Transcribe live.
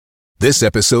This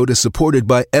episode is supported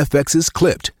by FX's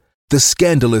Clipped, the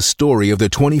scandalous story of the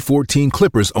 2014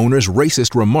 Clippers owner's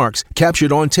racist remarks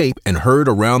captured on tape and heard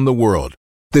around the world.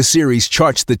 The series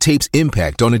charts the tape's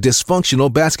impact on a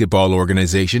dysfunctional basketball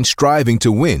organization striving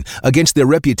to win against their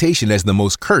reputation as the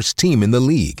most cursed team in the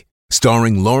league.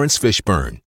 Starring Lawrence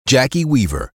Fishburne, Jackie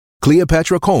Weaver,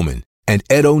 Cleopatra Coleman, and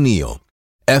Ed O'Neill.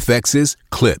 FX's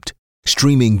Clipped,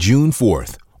 streaming June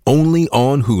 4th, only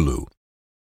on Hulu.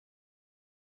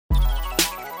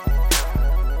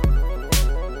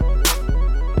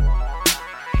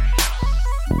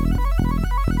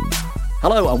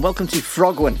 Hello and welcome to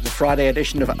Frogwen, the Friday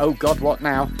edition of Oh God What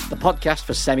Now, the podcast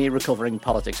for semi-recovering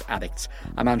politics addicts.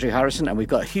 I'm Andrew Harrison and we've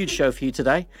got a huge show for you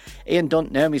today. Ian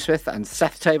Dunt, Naomi Smith and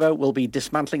Seth Tabo will be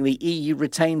dismantling the EU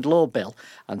Retained Law Bill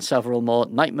and several more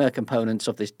nightmare components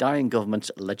of this dying government's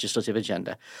legislative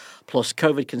agenda. Plus,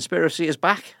 COVID conspiracy is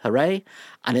back, hooray!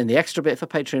 And in the extra bit for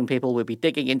Patreon people, we'll be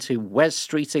digging into Wes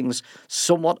Streeting's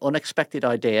somewhat unexpected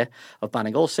idea of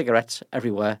banning all cigarettes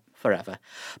everywhere forever.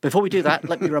 Before we do that,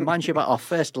 let me remind you about our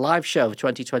first live show of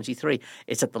 2023.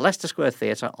 It's at the Leicester Square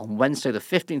Theatre on Wednesday the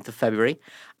 15th of February.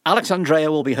 Alex Andrea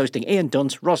will be hosting Ian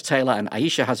Dunt, Ros Taylor and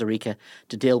Aisha Hazarika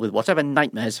to deal with whatever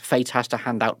nightmares fate has to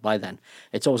hand out by then.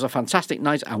 It's always a fantastic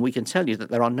night and we can tell you that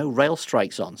there are no rail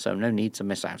strikes on, so no need to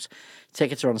miss out.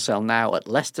 Tickets are on sale now at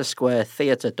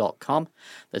leicestersquaretheatre.com.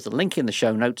 There's a link in the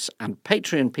show notes, and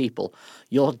Patreon people,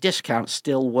 your discount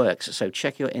still works, so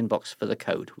check your inbox for the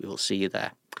code. We will see you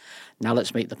there. Now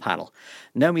let's meet the panel.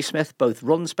 Naomi Smith both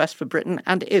runs Best for Britain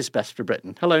and is Best for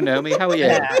Britain. Hello, Naomi. How are you?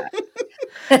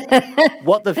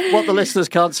 What the listeners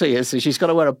can't see is that she's got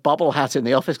to wear a bobble hat in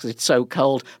the office because it's so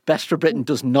cold. Best for Britain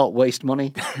does not waste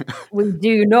money. We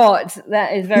do not.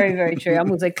 That is very, very true.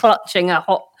 I'm also clutching a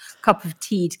hot cup of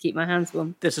tea to keep my hands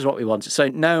warm. This is what we want. So,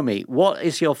 Naomi, what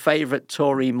is your favourite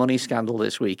Tory money scandal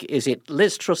this week? Is it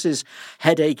Liz Truss's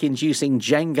headache-inducing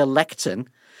Jenga lectern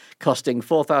costing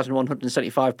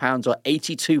 £4,175 or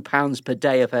 £82 per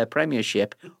day of her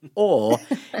premiership? Or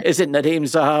is it Nadhim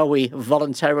Zahawi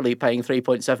voluntarily paying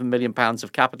 £3.7 million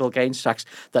of capital gains tax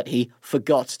that he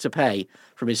forgot to pay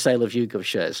from his sale of YouGov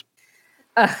shares?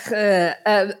 On the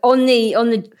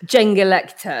Jenga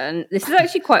lectern, this is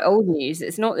actually quite old news.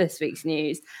 It's not this week's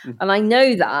news. And I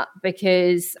know that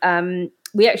because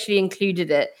we actually included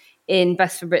it in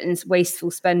Best for Britain's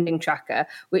wasteful spending tracker,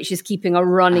 which is keeping a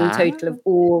running total of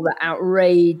all the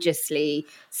outrageously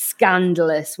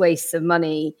scandalous wastes of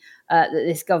money that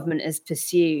this government has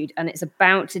pursued. And it's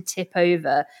about to tip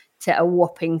over to a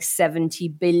whopping 70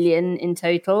 billion in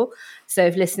total. So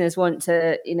if listeners want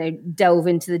to, delve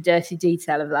into the dirty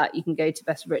detail of that, you can go to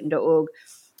bestforbritain.org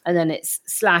and then it's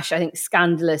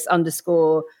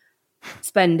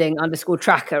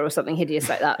 /scandalous_spending_tracker or something hideous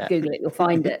like that. Google it, you'll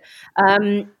find it.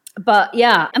 But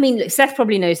yeah, look, Seth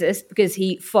probably knows this because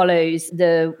he follows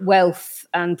the wealth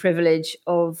and privilege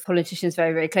of politicians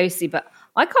very, very closely. But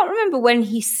I can't remember when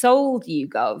he sold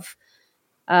YouGov.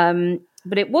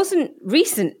 But it wasn't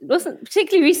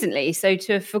particularly recently. So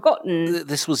to have forgotten.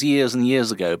 This was years and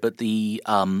years ago, but the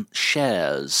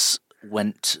shares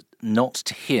went not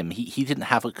to him. He didn't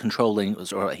have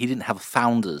he didn't have a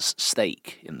founder's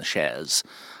stake in the shares.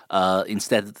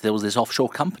 Instead, there was this offshore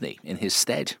company in his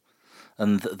stead.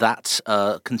 And that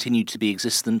continued to be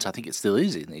existent. I think it still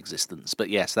is in existence. But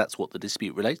yes, that's what the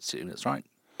dispute relates to. That's right.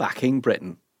 Backing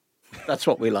Britain. That's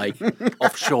what we like.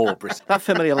 Offshore Britain. That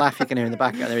familiar laugh you can hear in the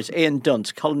background there is Ian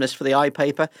Dunt, columnist for the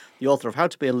iPaper, the author of How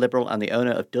to Be a Liberal and the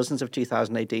owner of dozens of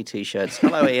 2000 AD T-shirts.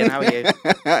 Hello, Ian. How are you?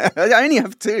 I only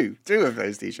have two of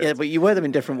those T-shirts. Yeah, but you wear them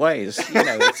in different ways.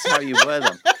 It's how you wear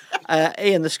them.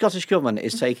 Ian, the Scottish Government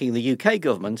is taking the UK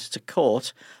Government to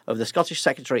court over the Scottish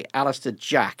Secretary Alistair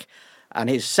Jack and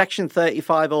his Section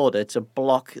 35 order to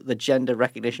block the gender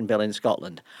recognition bill in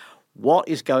Scotland. What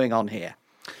is going on here?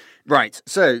 Right,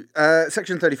 so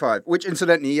Section 35, which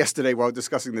incidentally yesterday while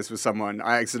discussing this with someone,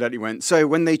 I accidentally went, so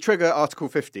when they trigger Article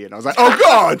 50, and I was like, oh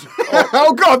God!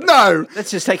 Oh God, no!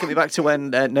 That's just taking me back to when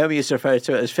Naomi used to refer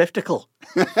to it as fiftical,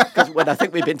 because when I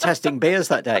think we'd been testing beers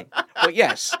that day. But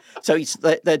yes, so it's,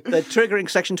 they're triggering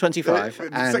Section 25.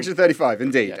 Section 35,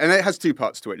 indeed, yeah. And it has two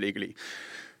parts to it legally.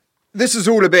 This is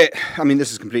all a bit,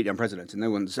 this is completely unprecedented. No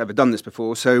one's ever done this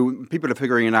before, so people are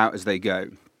figuring it out as they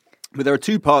go. But there are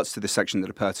two parts to this section that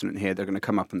are pertinent here that are going to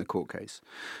come up in the court case.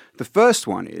 The first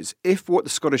one is, if what the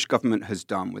Scottish Government has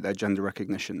done with their gender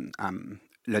recognition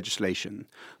legislation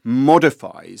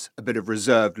modifies a bit of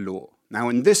reserved law. Now,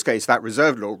 in this case, that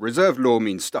reserved law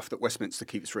means stuff that Westminster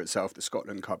keeps for itself that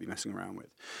Scotland can't be messing around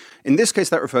with. In this case,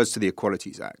 that refers to the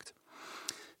Equalities Act.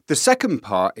 The second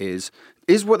part is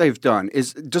is what they've done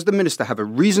is, does the minister have a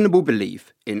reasonable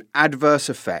belief in adverse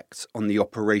effects on the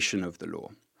operation of the law?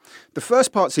 The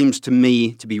first part seems to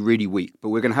me to be really weak, but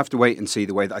we're going to have to wait and see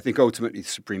the way that I think ultimately the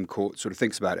Supreme Court sort of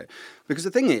thinks about it. Because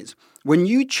the thing is, when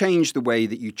you change the way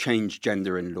that you change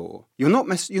gender in law, you're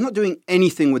not doing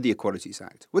anything with the Equalities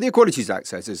Act. What the Equalities Act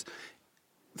says is,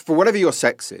 for whatever your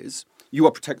sex is, you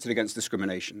are protected against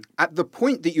discrimination. At the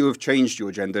point that you have changed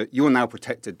your gender, you're now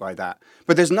protected by that.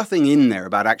 But there's nothing in there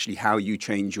about actually how you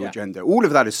change your gender. All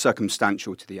of that is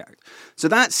circumstantial to the Act. So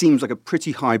that seems like a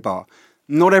pretty high bar.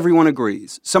 Not everyone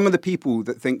agrees. Some of the people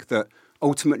that think that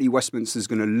ultimately Westminster is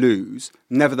going to lose,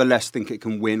 nevertheless think it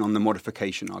can win on the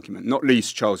modification argument, not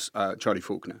least Charlie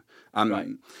Faulkner. Right.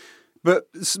 But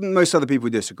most other people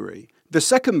disagree. The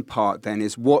second part then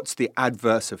is, what's the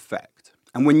adverse effect?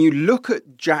 And when you look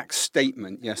at Jack's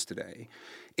statement yesterday,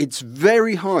 it's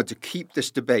very hard to keep this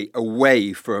debate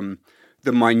away from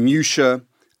the minutiae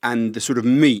and the sort of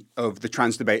meat of the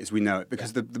trans debate as we know it,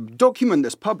 because the document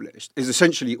that's published is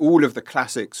essentially all of the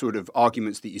classic sort of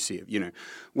arguments that you see of,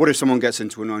 what if someone gets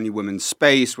into an only women's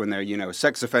space when they're, a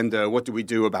sex offender? What do we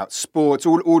do about sports?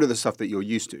 All of the stuff that you're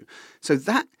used to. So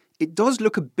that, it does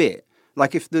look a bit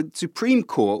like if the Supreme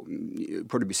Court, it'll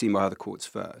probably be seen by other courts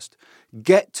first,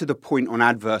 get to the point on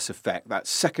adverse effect, that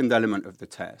second element of the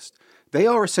test, they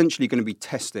are essentially going to be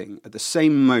testing at the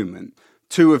same moment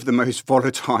two of the most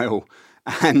volatile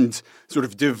and sort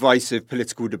of divisive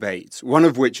political debates, one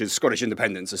of which is Scottish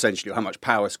independence, essentially, or how much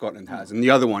power Scotland has, and the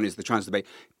other one is the trans debate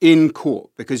in court,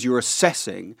 because you're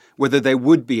assessing whether there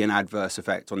would be an adverse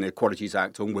effect on the Equalities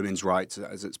Act, on women's rights,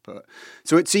 as it's put.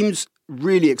 So it seems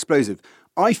really explosive.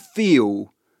 I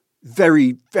feel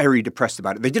very, very depressed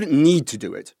about it. They didn't need to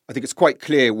do it. I think it's quite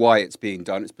clear why it's being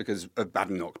done. It's because of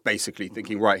Badenoch basically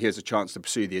thinking, right, here's a chance to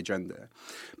pursue the agenda.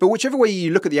 But whichever way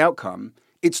you look at the outcome,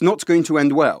 it's not going to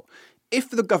end well. If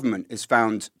the government is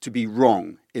found to be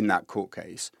wrong in that court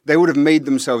case, they would have made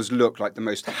themselves look like the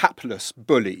most hapless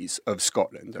bullies of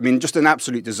Scotland. I mean, just an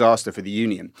absolute disaster for the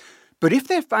Union. But if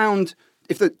they're found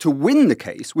to win the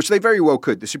case, which they very well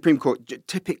could, the Supreme Court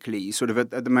typically, sort of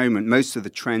at the moment, most of the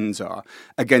trends are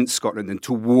against Scotland and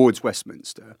towards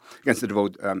Westminster, against the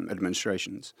devolved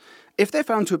administrations. If they're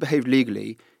found to have behaved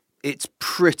legally, it's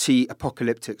pretty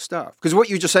apocalyptic stuff. Because what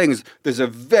you're just saying is there's a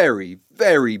very,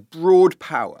 very broad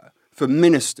power for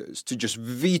ministers to just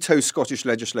veto Scottish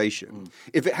legislation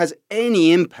if it has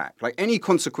any impact, like any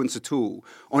consequence at all,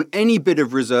 on any bit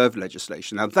of reserve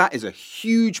legislation. Now, that is a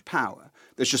huge power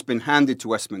that's just been handed to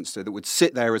Westminster that would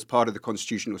sit there as part of the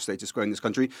constitutional status quo in this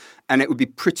country, and it would be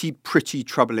pretty, pretty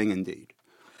troubling indeed.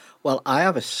 Well, I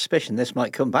have a suspicion this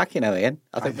might come back, Ian.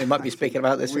 I think we might be speaking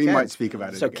about this again. We might speak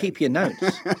about it So again. keep your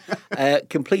notes.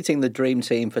 Completing the dream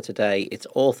team for today, it's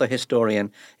author,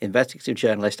 historian, investigative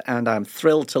journalist, and I'm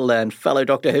thrilled to learn fellow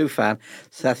Doctor Who fan,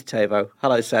 Seth Tavo.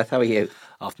 Hello, Seth. How are you?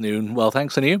 Afternoon. Well,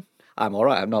 thanks, and you? I'm all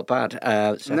right. I'm not bad.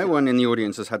 No one in the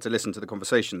audience has had to listen to the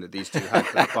conversation that these two had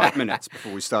for 5 minutes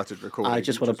before we started recording. I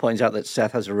just want to point out that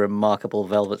Seth has a remarkable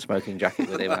velvet smoking jacket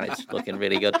with him, and it's looking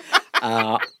really good.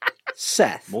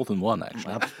 Seth. More than one,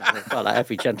 actually. Well,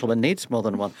 every gentleman needs more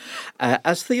than one.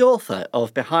 As the author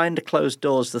of Behind Closed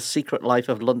Doors, The Secret Life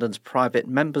of London's Private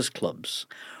Members Clubs,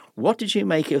 what did you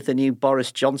make of the new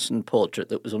Boris Johnson portrait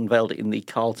that was unveiled in the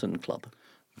Carlton Club?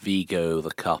 Vigo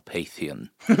the Carpathian.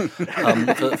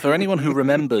 For anyone who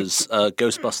remembers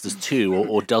Ghostbusters 2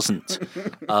 or doesn't,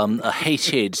 a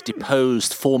hated,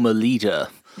 deposed former leader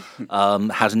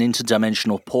had an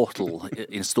interdimensional portal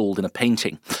installed in a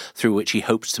painting through which he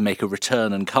hopes to make a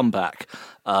return and comeback,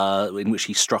 in which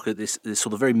he struck at this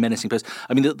sort of very menacing pose.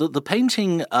 I mean, the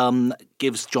painting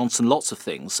gives Johnson lots of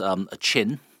things, a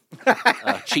chin,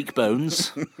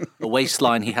 cheekbones, a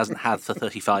waistline he hasn't had for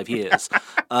 35 years.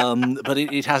 But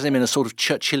it has him in a sort of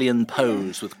Churchillian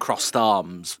pose with crossed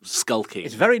arms, skulking.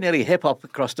 It's very nearly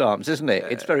hip-hop crossed arms, isn't it?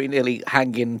 It's very nearly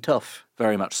hanging tough.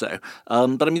 Very much so.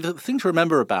 But I mean, the thing to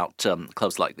remember about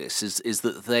clubs like this is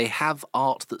that they have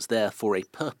art that's there for a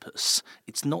purpose.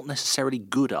 It's not necessarily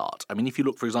good art. I mean, if you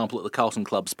look, for example, at the Carlton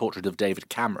Club's portrait of David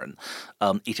Cameron,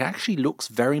 it actually looks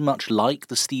very much like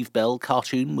the Steve Bell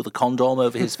cartoon with a condom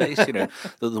over his face, the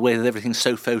way that everything's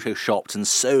so photoshopped and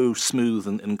so smooth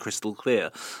and crystal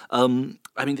clear. I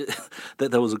mean,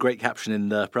 there was a great caption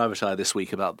in Private Eye this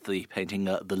week about the painting,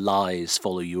 The Lies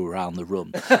Follow You Around the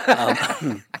Room.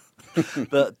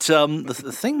 But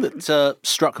the thing that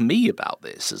struck me about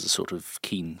this as a sort of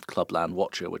keen Clubland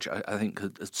watcher, which I think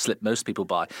has slipped most people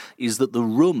by, is that the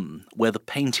room where the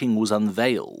painting was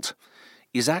unveiled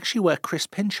is actually where Chris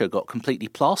Pincher got completely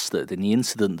plastered in the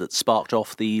incident that sparked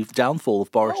off the downfall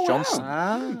of Boris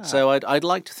Johnson. So I'd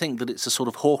like to think that it's a sort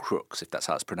of Horcrux, if that's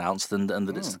how it's pronounced, and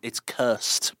that it's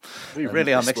cursed. We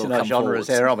really are mixing our genres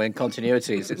here, aren't we, in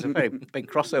continuities. It's a very big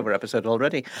crossover episode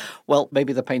already. Well,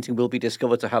 maybe the painting will be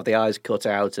discovered to have the eyes cut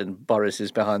out and Boris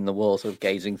is behind the wall sort of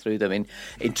gazing through them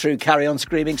in true carry-on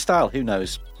screaming style. Who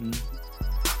knows?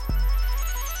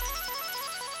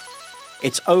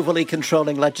 It's overly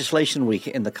controlling legislation week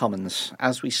in the Commons.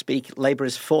 As we speak, Labour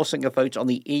is forcing a vote on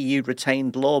the EU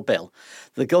retained law bill.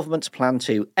 The government's plan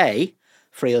to A,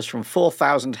 free us from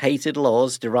 4,000 hated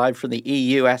laws derived from the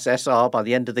EU SSR by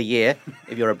the end of the year,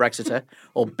 if you're a Brexiter,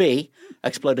 or B,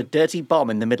 explode a dirty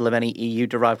bomb in the middle of any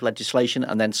EU-derived legislation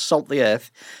and then salt the earth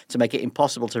to make it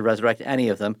impossible to resurrect any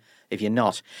of them if you're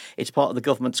not. It's part of the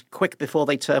government's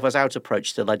quick-before-they-turf-us-out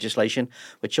approach to legislation,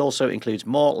 which also includes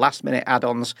more last-minute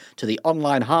add-ons to the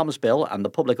Online Harms Bill and the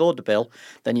Public Order Bill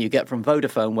than you get from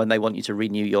Vodafone when they want you to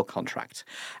renew your contract.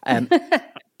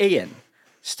 Ian,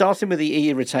 starting with the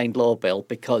EU retained law bill,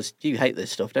 because you hate this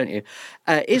stuff, don't you?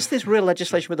 Is this real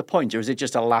legislation with a point, or is it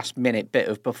just a last-minute bit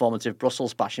of performative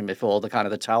Brussels bashing before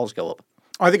the towels go up?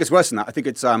 I think it's worse than that. I think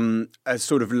it's a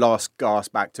sort of last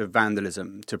gasp act of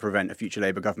vandalism to prevent a future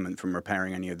Labour government from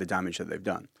repairing any of the damage that they've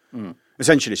done.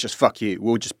 Essentially, it's just, fuck you,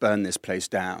 we'll just burn this place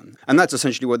down. And that's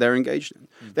essentially what they're engaged in.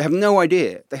 They have no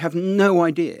idea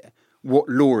what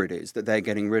law it is that they're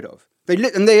getting rid of.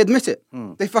 And they admit it.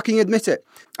 They fucking admit it.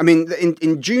 I mean,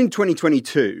 in June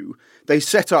 2022, they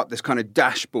set up this kind of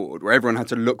dashboard where everyone had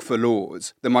to look for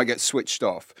laws that might get switched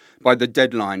off by the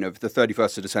deadline of the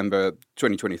 31st of December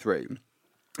 2023.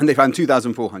 And they found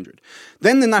 2,400.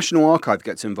 Then the National Archive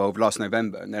gets involved last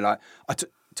November, and they're like,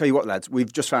 tell you what, lads,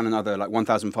 we've just found another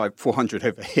 1,400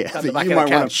 over here. That you might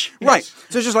want to... Right.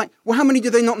 So it's just like, well, how many do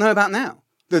they not know about now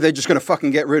that they're just going to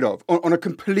fucking get rid of on a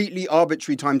completely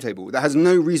arbitrary timetable that has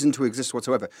no reason to exist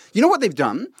whatsoever? You know what they've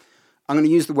done? I'm going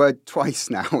to use the word twice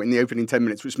now in the opening 10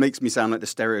 minutes, which makes me sound like the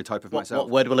stereotype of myself.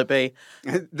 What word will it be?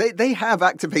 They have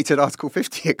activated Article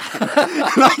 50 again.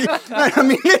 I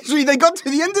mean, literally, they got to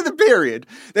the end of the period.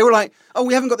 They were like, oh,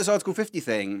 we haven't got this Article 50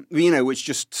 thing, which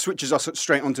just switches us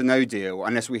straight onto no deal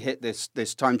unless we hit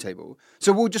this timetable.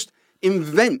 So we'll just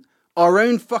invent our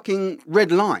own fucking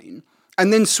red line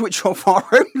and then switch off our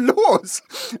own laws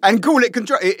and call it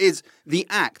control. It is the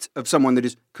act of someone that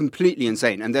is completely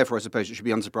insane, and therefore I suppose it should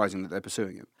be unsurprising that they're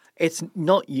pursuing it. It's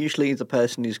not usually the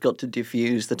person who's got to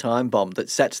defuse the time bomb that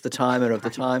sets the timer of the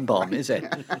time bomb, is it?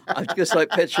 I just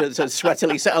picture it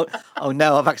sweatily set. Oh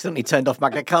no, I've accidentally turned off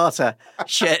Magna Carta.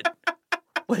 Shit.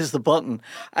 Where's the button?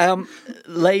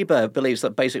 Labour believes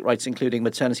that basic rights, including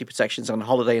maternity protections and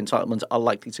holiday entitlements, are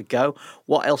likely to go.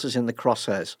 What else is in the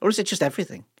crosshairs? Or is it just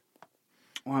everything?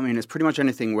 Well, I mean, it's pretty much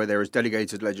anything where there is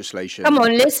delegated legislation. Come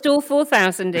on, list all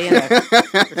 4,000, Ian.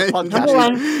 Number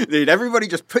one. Dude, everybody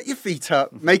just put your feet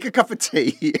up, make a cup of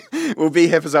tea. We'll be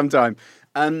here for some time.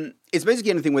 It's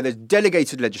basically anything where there's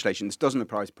delegated legislation. This doesn't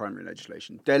apply to primary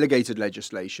legislation. Delegated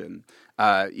legislation,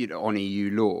 on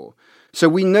EU law. So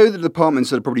we know that the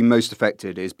departments that are probably most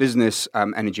affected is Business,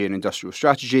 Energy and Industrial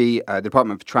Strategy, the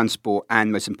Department for Transport,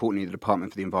 and most importantly, the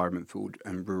Department for the Environment, Food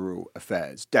and Rural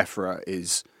Affairs. DEFRA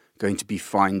is going to be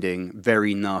finding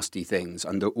very nasty things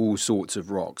under all sorts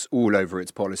of rocks all over its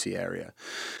policy area.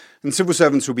 And civil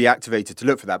servants will be activated to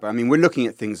look for that. But I mean, we're looking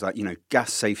at things like,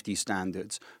 gas safety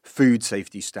standards, food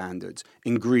safety standards,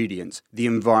 ingredients, the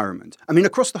environment. I mean,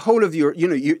 across the whole of your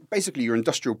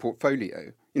industrial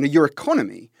portfolio, your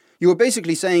economy, you are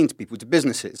basically saying to people, to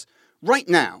businesses, right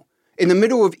now, in the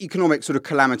middle of economic sort of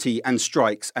calamity and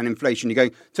strikes and inflation, you're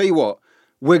going, tell you what,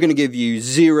 we're going to give you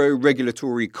zero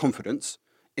regulatory confidence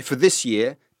for this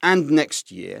year and next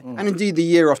year, and indeed the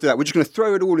year after that. We're just going to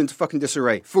throw it all into fucking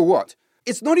disarray. For what?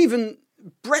 It's not even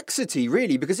Brexity,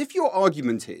 really, because if your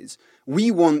argument is,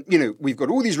 we've got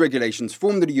all these regulations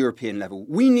formed at a European level,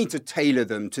 we need to tailor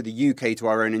them to the UK, to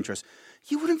our own interests,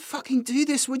 you wouldn't fucking do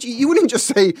this, would you? You wouldn't just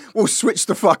say, well, switch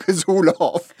the fuckers all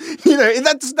off.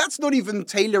 That's not even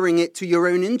tailoring it to your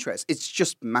own interests. It's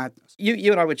just madness.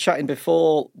 You and I were chatting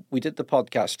before we did the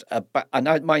podcast,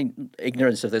 and my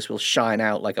ignorance of this will shine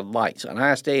out like a light. And I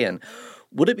asked Ian,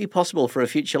 would it be possible for a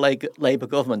future Labour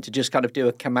government to just kind of do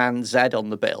a Command Z on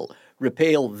the bill,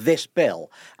 repeal this bill,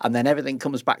 and then everything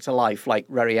comes back to life like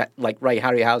Ray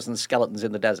Harryhausen's Skeletons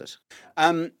in the Desert?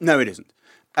 No, it isn't.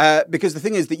 Because the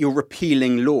thing is that you're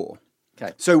repealing law.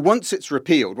 Okay. So once it's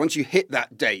repealed, once you hit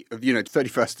that date of,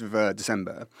 31st of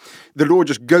December, the law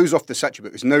just goes off the statute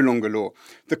book. It's no longer law.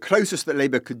 The closest that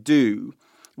Labour could do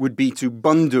would be to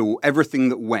bundle everything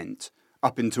that went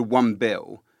up into one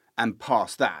bill and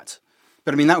pass that.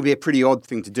 But I mean, that would be a pretty odd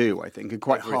thing to do, I think, and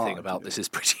quite hard. Everything about this is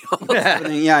pretty odd.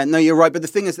 Yeah, no, you're right. But the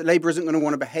thing is that Labour isn't going to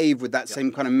want to behave with that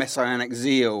same kind of messianic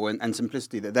zeal and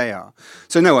simplicity that they are.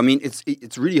 So no, I mean,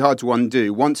 it's really hard to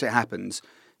undo. Once it happens,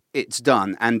 it's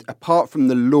done. And apart from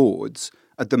the Lords,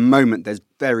 at the moment, there's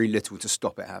very little to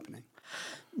stop it happening.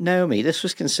 Naomi, this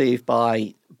was conceived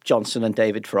by Johnson and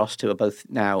David Frost, who are both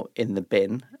now in the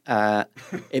bin.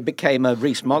 It became a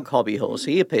Rees-Mogg hobby horse.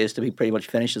 He appears to be pretty much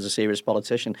finished as a serious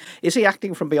politician. Is he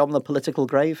acting from beyond the political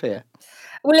grave here?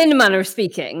 Well, in a manner of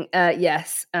speaking,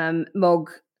 yes.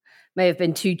 Mogg may have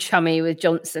been too chummy with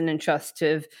Johnson and Truss to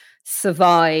have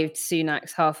survived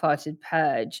Sunak's half-hearted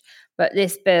purge. But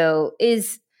this bill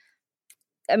is...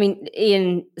 I mean,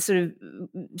 Ian sort of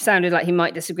sounded like he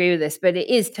might disagree with this, but it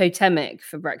is totemic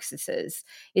for Brexiters.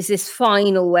 It's this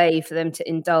final way for them to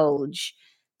indulge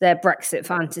their Brexit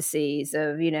fantasies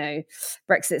of,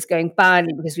 Brexit's going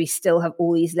badly because we still have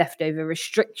all these leftover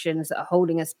restrictions that are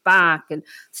holding us back and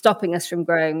stopping us from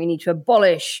growing. We need to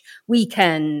abolish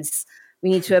weekends. We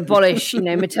need to abolish,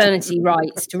 maternity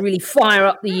rights to really fire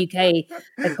up the UK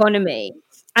economy.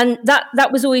 And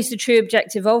that was always the true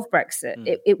objective of Brexit.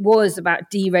 It was about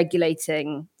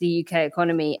deregulating the UK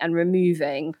economy and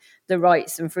removing the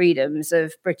rights and freedoms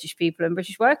of British people and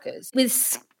British workers, with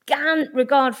scant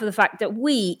regard for the fact that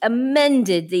we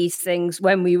amended these things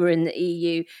when we were in the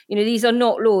EU. These are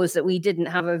not laws that we didn't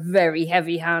have a very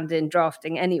heavy hand in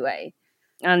drafting anyway.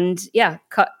 And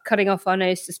cutting off our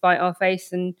nose to spite our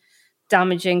face and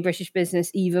damaging British business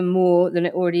even more than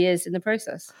it already is in the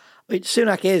process.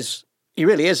 Sunak he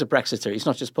really is a Brexiter. He's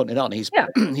not just putting it on. He's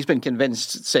been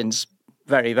convinced since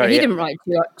very, very... He didn't write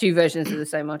two versions of the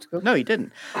same article. No, he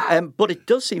didn't. But it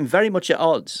does seem very much at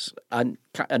odds and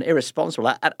irresponsible,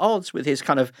 at odds with his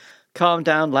kind of calm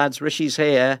down, lads, Rishi's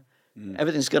here,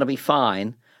 everything's going to be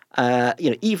fine.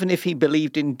 Even if he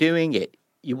believed in doing it,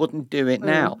 you wouldn't do it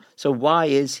now. So why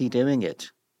is he doing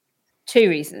it? Two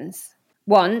reasons.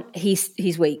 One,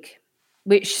 he's weak,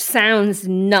 which sounds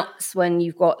nuts when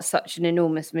you've got such an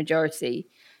enormous majority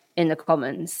in the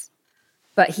Commons.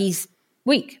 But he's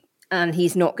weak and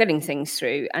he's not getting things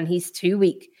through and he's too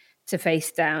weak to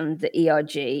face down the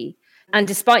ERG. And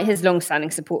despite his long-standing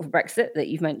support for Brexit that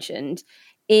you've mentioned,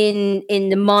 in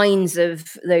the minds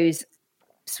of those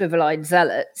swivel-eyed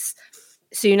zealots,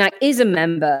 Sunak is a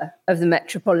member of the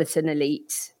metropolitan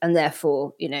elite and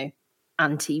therefore,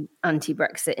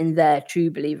 anti-Brexit in their true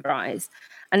believer eyes.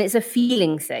 And it's a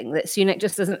feeling thing that Sunak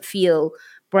just doesn't feel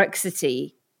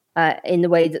Brexity in the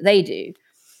way that they do.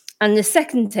 And the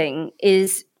second thing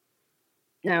is,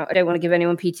 now I don't want to give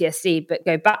anyone PTSD, but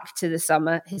go back to the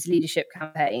summer, his leadership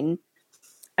campaign.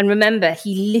 And remember,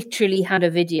 he literally had a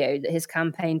video that his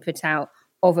campaign put out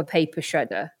of a paper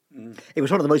shredder. It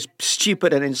was one of the most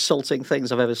stupid and insulting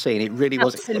things I've ever seen. It really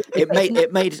was.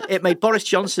 It made Boris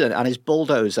Johnson and his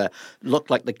bulldozer look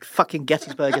like the fucking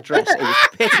Gettysburg Address. It was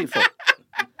pitiful.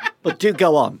 But do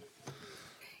go on.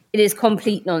 It is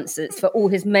complete nonsense. For all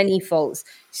his many faults,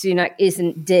 Sunak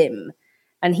isn't dim.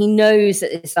 And he knows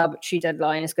that this arbitrary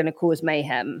deadline is going to cause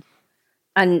mayhem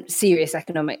and serious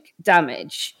economic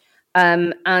damage.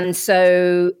 And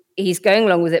so he's going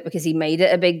along with it because he made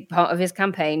it a big part of his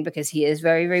campaign, because he is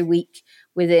very, very weak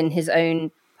within his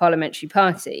own parliamentary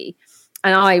party.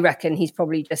 And I reckon he's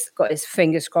probably just got his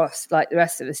fingers crossed, like the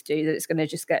rest of us do, that it's going to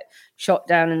just get shot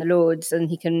down in the Lords and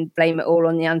he can blame it all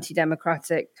on the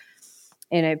anti-democratic,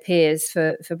 peers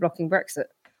for blocking Brexit.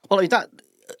 Well,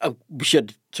 we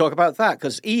should talk about that,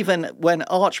 because even when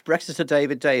arch-Brexiter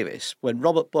David Davis, when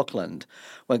Robert Buckland,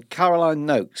 when Caroline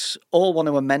Noakes all want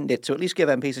to amend it to at least give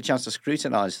MPs a chance to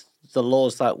scrutinise the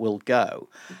laws that will go,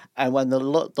 and when the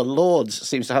Lords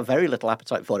seems to have very little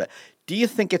appetite for it, do you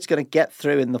think it's going to get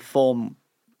through in the form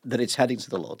that it's heading to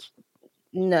the Lords?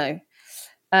 No.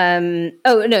 It'll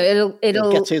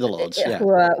get to the Lords. Yeah.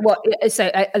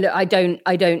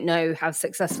 I don't know how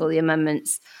successful the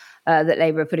amendments that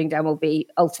Labour are putting down will be.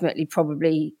 Ultimately,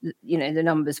 probably, the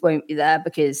numbers won't be there,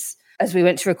 because as we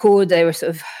went to record, there were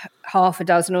sort of half a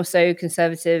dozen or so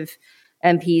Conservative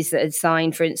MPs that had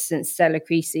signed, for instance, Stella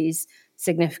Creasy's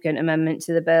significant amendment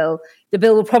to the bill. The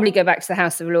bill will probably go back to the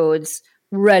House of Lords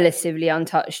relatively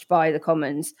untouched by the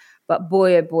Commons. But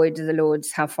boy, oh boy, do the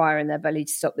Lords have fire in their belly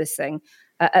to stop this thing.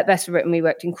 At Best for Britain, we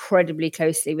worked incredibly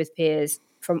closely with peers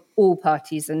from all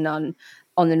parties and none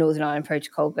on the Northern Ireland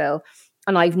Protocol bill.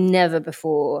 And I've never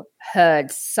before heard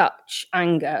such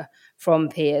anger from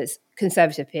peers,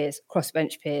 Conservative peers,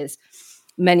 crossbench peers,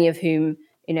 many of whom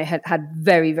had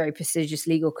very, very prestigious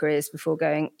legal careers before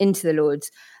going into the Lords,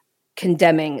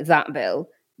 condemning that bill.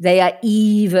 They are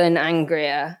even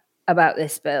angrier about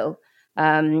this bill.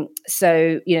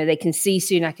 So they can see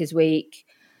Sunak is weak.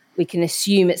 we can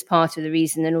assume it's part of the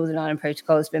reason the Northern Ireland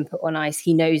Protocol has been put on ice.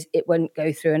 He knows it won't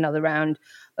go through another round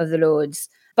of the Lords.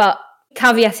 But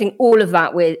caveating all of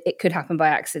that with it could happen by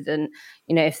accident.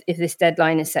 If this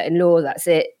deadline is set in law, that's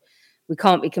it. We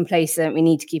can't be complacent. We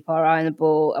need to keep our eye on the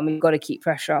ball, and we've got to keep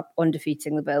pressure up on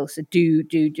defeating the bill. So do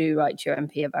write to your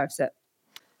MP about it.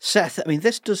 Seth, I mean,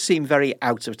 this does seem very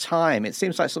out of time. It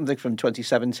seems like something from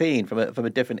 2017, from a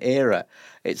different era.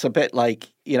 It's a bit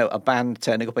like, a band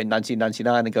turning up in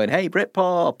 1999 and going, hey,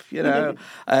 Britpop,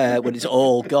 when it's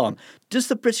all gone. Does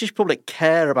the British public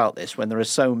care about this when there are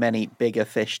so many bigger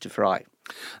fish to fry?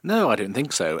 No, I don't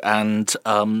think so. And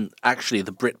actually,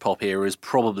 the Britpop era is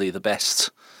probably the best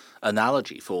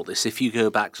analogy for this. If you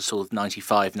go back to sort of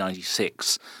 95,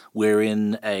 96, we're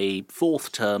in a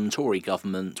fourth-term Tory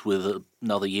government with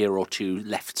another year or two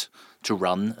left to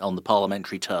run on the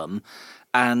parliamentary term.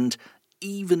 And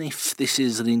even if this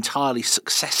is an entirely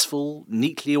successful,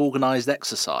 neatly organised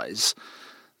exercise,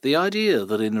 the idea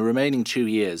that in the remaining 2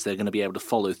 years they're going to be able to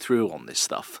follow through on this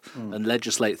stuff and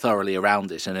legislate thoroughly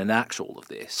around it and enact all of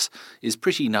this is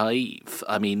pretty naive.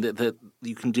 I mean,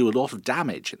 you can do a lot of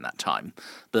damage in that time,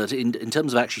 but in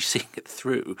terms of actually seeing it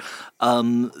through,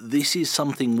 this is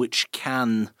something which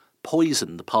can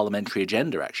poison the parliamentary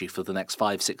agenda actually for the next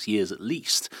 5-6 years at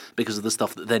least, because of the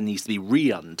stuff that then needs to be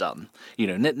re-undone.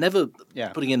 Never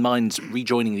putting in mind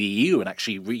rejoining the EU and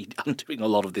actually re-undoing a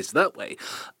lot of this that way.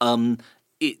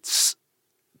 It's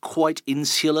quite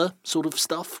insular sort of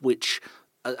stuff, which,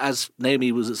 as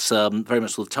Naomi was very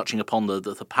much sort of touching upon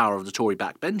the power of the Tory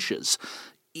backbenchers,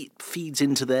 it feeds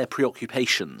into their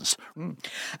preoccupations.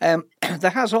 There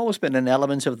has always been an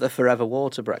element of the forever war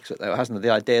to Brexit, though, hasn't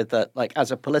there? The idea that, as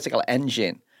a political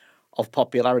engine of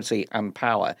popularity and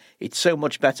power, it's so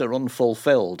much better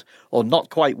unfulfilled or not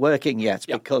quite working yet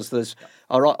because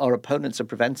our opponents are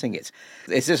preventing it.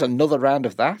 Is this another round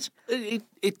of that?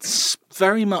 It's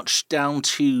very much down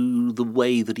to the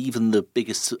way that even the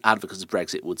biggest advocates of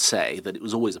Brexit would say that it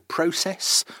was always a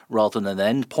process rather than an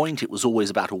end point. It was always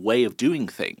about a way of doing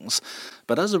things.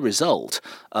 But as a result,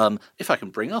 if I can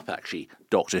bring up, actually,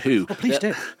 Doctor Who. Oh, please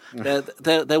do.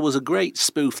 There was a great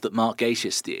spoof that Mark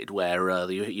Gatiss did where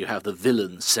you have the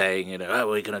villains saying,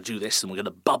 we're going to do this and we're going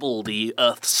to bubble the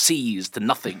Earth's seas to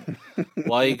nothing.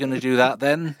 Why are you going to do that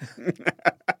then?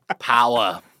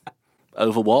 Power.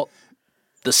 Over what?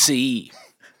 The sea.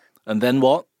 And then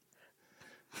what?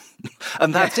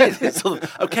 And that's it. It's sort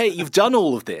of, okay, you've done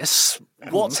all of this.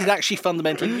 What's it actually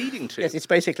fundamentally leading to? Yes, it's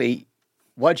basically,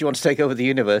 why do you want to take over the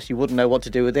universe? You wouldn't know what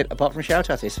to do with it apart from shout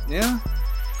at it. Yeah.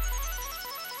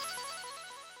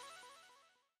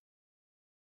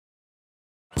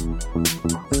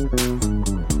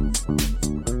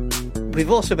 We've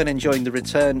also been enjoying the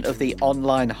return of the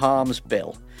Online Harms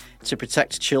Bill to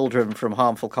protect children from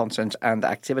harmful content and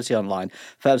activity online.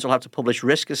 Firms will have to publish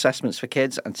risk assessments for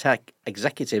kids, and tech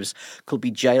executives could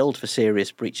be jailed for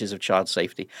serious breaches of child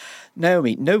safety.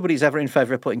 Naomi, nobody's ever in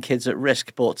favour of putting kids at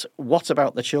risk, but what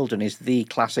about the children is the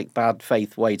classic bad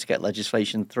faith way to get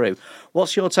legislation through.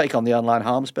 What's your take on the Online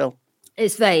Harms Bill?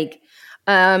 It's vague.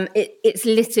 It's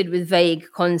littered with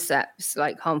vague concepts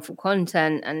like harmful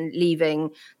content and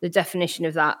leaving the definition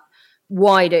of that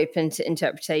wide open to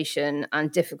interpretation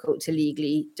and difficult to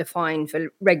legally define for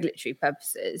regulatory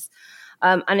purposes.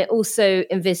 And it also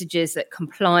envisages that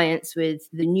compliance with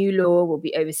the new law will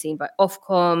be overseen by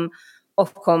Ofcom.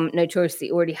 Ofcom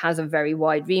notoriously already has a very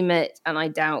wide remit, and I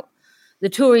doubt the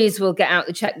Tories will get out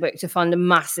the checkbook to fund a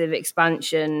massive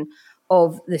expansion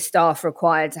of the staff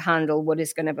required to handle what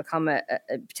is going to become a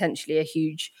potentially a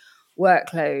huge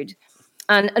workload.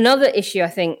 And another issue I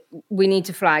think we need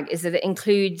to flag is that it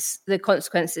includes the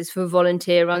consequences for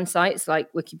volunteer-run sites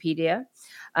like Wikipedia.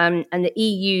 And the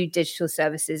EU Digital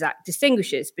Services Act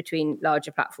distinguishes between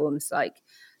larger platforms like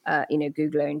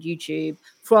Google and YouTube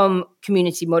from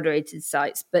community-moderated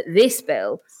sites. But this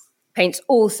bill paints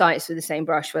all sites with the same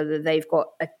brush, whether they've got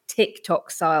a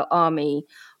TikTok-style army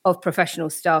of professional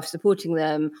staff supporting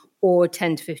them or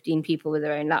 10 to 15 people with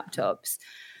their own laptops.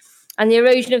 And the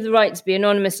erosion of the right to be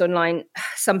anonymous online,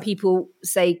 some people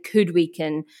say, could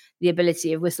weaken the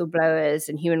ability of whistleblowers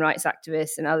and human rights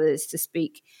activists and others to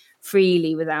speak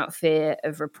freely without fear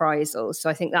of reprisals. So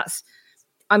I think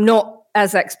I'm not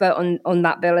as expert on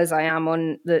that bill as I am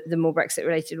on the more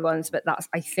Brexit-related ones, but that's,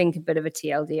 I think, a bit of a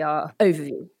TLDR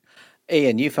overview.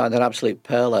 Ian, you found an absolute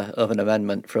perler of an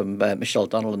amendment from Michelle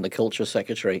Donnellan, the Culture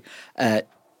Secretary.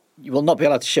 You will not be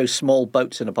allowed to show small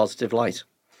boats in a positive light.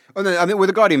 Oh, no, I mean,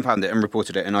 The Guardian found it and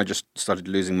reported it, and I just started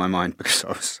losing my mind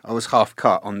because I was half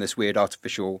cut on this weird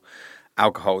artificial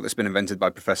alcohol that's been invented by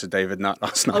Professor David Nutt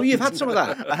last night. Oh, you've had some of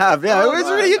that? I have, yeah. It was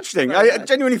really interesting. I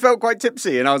genuinely felt quite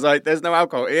tipsy, and I was like, there's no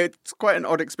alcohol. It's quite an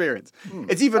odd experience.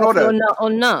 It's even odder.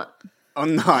 On nut.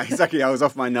 On nut, exactly. I was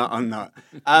off my nut on nut.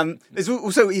 It's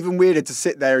also even weirder to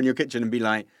sit there in your kitchen and be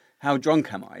like, how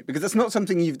drunk am I? Because that's not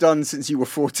something you've done since you were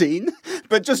 14,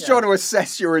 but just trying to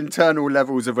assess your internal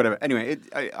levels of whatever. Anyway,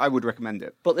 I would recommend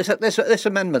it. But this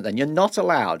amendment, then, you're not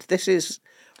allowed. This is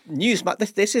news.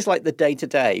 This is like the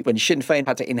day-to-day when Sinn Féin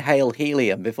had to inhale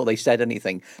helium before they said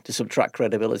anything to subtract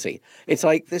credibility. It's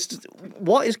like this.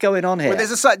 What is going on here? Well,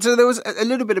 so there was a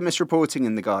little bit of misreporting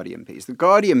in the Guardian piece. The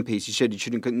Guardian piece, you said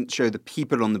you couldn't show the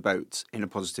people on the boat in a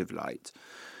positive light.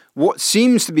 What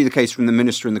seems to be the case from the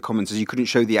Minister in the Commons is you couldn't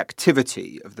show the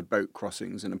activity of the boat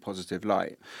crossings in a positive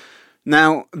light.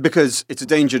 Now, because it's a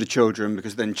danger to children,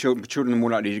 because then children are more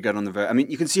likely to get on the boat. I mean,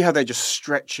 you can see how they're just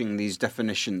stretching these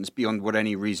definitions beyond what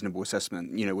any reasonable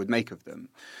assessment, would make of them.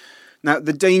 Now,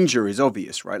 the danger is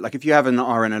obvious, right? Like if you have an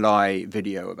RNLI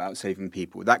video about saving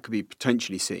people, that could be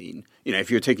potentially seen.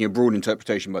 If you're taking a broad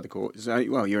interpretation by the court,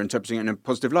 you're interpreting it in a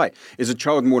positive light. Is a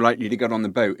child more likely to get on the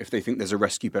boat if they think there's a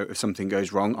rescue boat if something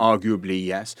goes wrong? Arguably,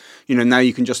 yes. Now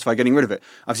you can justify getting rid of it.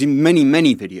 I've seen many,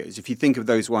 many videos. If you think of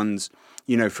those ones,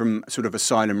 from sort of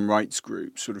asylum rights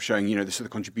groups, sort of showing, this is the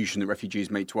contribution that refugees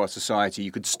make to our society.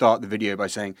 You could start the video by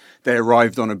saying they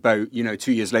arrived on a boat,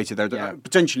 2 years later,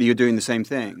 potentially you're doing the same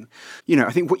thing.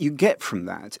 I think what you get from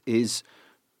that is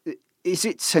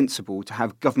it sensible to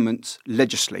have governments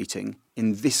legislating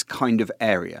in this kind of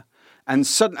area? And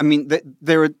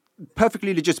there are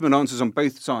perfectly legitimate answers on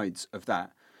both sides of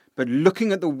that. But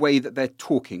looking at the way that they're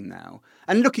talking now,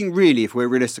 and looking really, if we're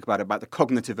realistic about it, about the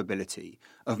cognitive ability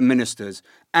of ministers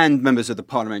and members of the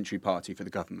parliamentary party for the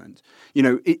government,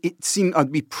 it seemed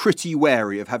I'd be pretty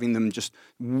wary of having them just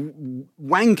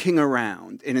wanking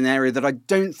around in an area that I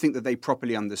don't think that they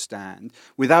properly understand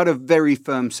without a very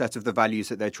firm set of the values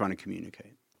that they're trying to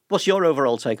communicate. What's your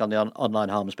overall take on the online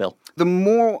harms bill? The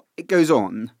more it goes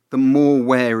on, the more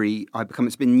wary I become.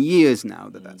 It's been years now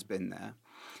that's been there.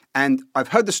 And I've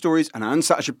heard the stories, and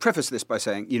I should preface this by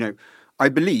saying, I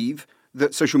believe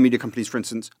that social media companies, for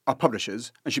instance, are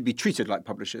publishers and should be treated like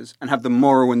publishers and have the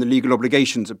moral and the legal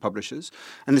obligations of publishers.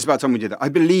 And it's about time we did that. I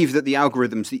believe that the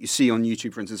algorithms that you see on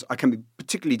YouTube, for instance, can be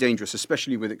particularly dangerous,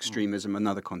 especially with extremism and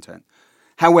other content.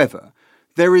 However,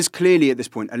 there is clearly at this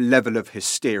point a level of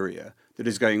hysteria that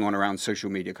is going on around social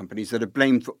media companies that are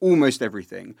blamed for almost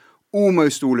everything,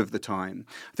 almost all of the time.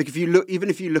 I think if you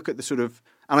look at the sort of,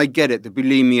 and I get it, the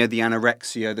bulimia, the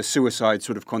anorexia, the suicide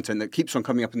sort of content that keeps on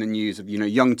coming up in the news of,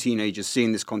 young teenagers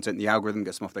seeing this content, the algorithm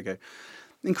gets them off, they go.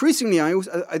 Increasingly,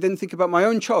 I then think about my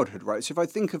own childhood, right? So if I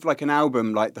think of like an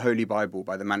album like The Holy Bible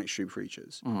by the Manic Street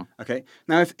Preachers, okay?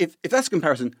 Now, if that's a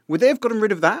comparison, would they have gotten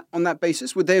rid of that on that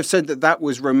basis? Would they have said that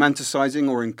was romanticizing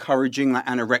or encouraging like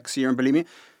anorexia and bulimia?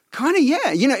 Kind of,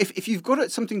 yeah. If you've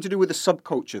got something to do with a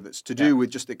subculture that's to do with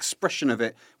just expression of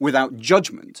it without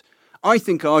judgment, I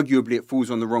think arguably it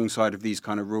falls on the wrong side of these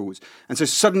kind of rules. And so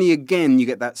suddenly again, you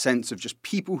get that sense of just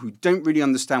people who don't really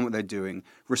understand what they're doing,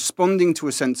 responding to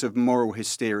a sense of moral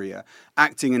hysteria,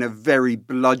 acting in a very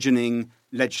bludgeoning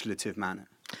legislative manner.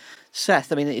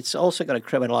 Seth, it's also going to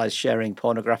criminalise sharing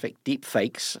pornographic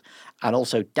deepfakes and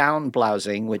also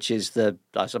down-blousing, which is the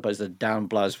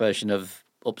down-blouse version of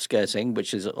upskirting,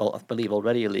 which is, I believe,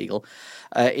 already illegal.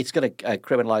 It's going to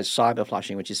criminalise cyber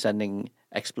flashing, which is sending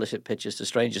explicit pictures to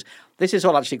strangers. This is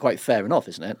all actually quite fair enough,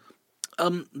 isn't it?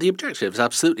 The objectives,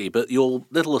 absolutely, but your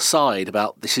little aside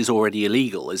about this is already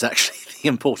illegal is actually the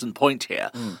important point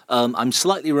here. I'm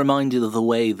slightly reminded of the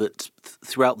way that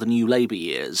throughout the new Labour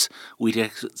years, we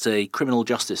get a criminal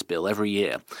justice bill every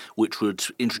year, which would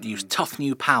introduce tough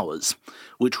new powers,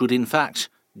 which would in fact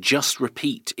just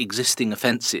repeat existing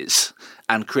offences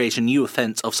and create a new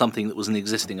offence of something that was an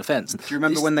existing offence. Do you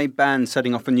remember when they banned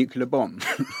setting off a nuclear bomb?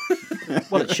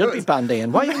 Well, it should be banned,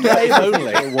 Ian. Why are you in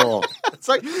only a war? It's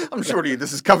like, I'm sure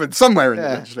this is covered somewhere in the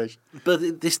legislation.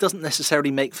 But this doesn't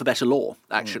necessarily make for better law,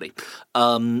 actually.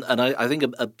 And I think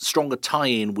a stronger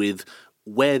tie-in with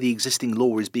where the existing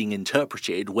law is being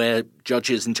interpreted, where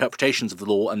judges' interpretations of the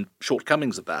law and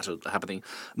shortcomings of that are happening,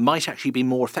 might actually be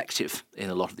more effective in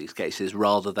a lot of these cases,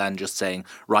 rather than just saying,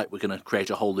 right, we're going to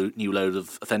create a whole new load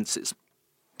of offences.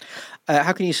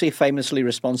 How can you see famously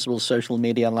responsible social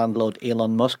media landlord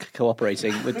Elon Musk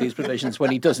cooperating with these provisions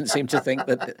when he doesn't seem to think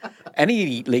that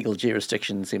any legal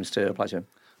jurisdiction seems to apply to him?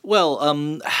 Well,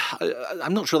 I'm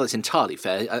not sure that's entirely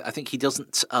fair. I think he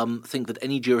doesn't think that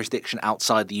any jurisdiction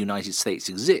outside the United States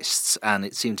exists, and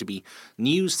it seemed to be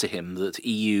news to him that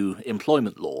EU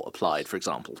employment law applied, for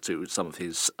example, to some of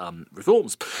his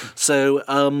reforms. So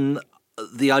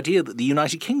The idea that the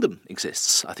United Kingdom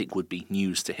exists, I think, would be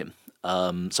news to him.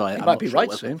 So He might be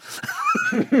right soon.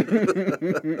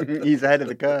 He's ahead of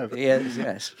the curve. He is,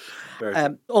 yes.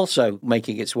 Also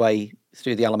making its way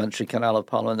through the alimentary canal of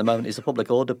Parliament at the moment is the Public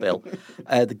Order Bill.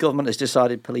 The government has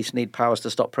decided police need powers to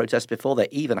stop protests before they're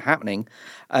even happening.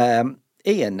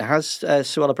 Ian, has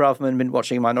Suella Braverman been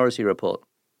watching Minority Report?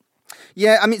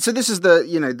 Yeah, I mean, so this is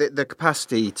the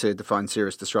capacity to define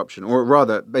serious disruption, or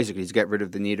rather, basically, to get rid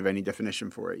of the need of any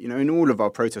definition for it. In all of our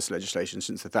protest legislation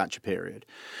since the Thatcher period,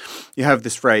 you have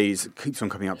this phrase, keeps on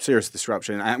coming up, serious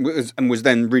disruption, and was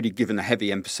then really given a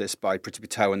heavy emphasis by Priti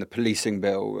Patel in the policing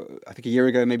bill, I think a year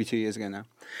ago, maybe 2 years ago now.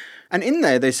 And in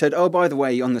there, they said, oh, by the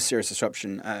way, on the serious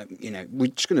disruption, we're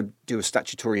just going to do a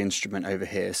statutory instrument over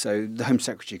here. So the Home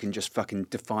Secretary can just fucking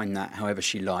define that however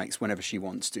she likes, whenever she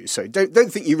wants to. So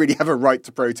don't think you really have a right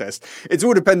to protest. It's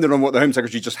all dependent on what the Home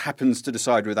Secretary just happens to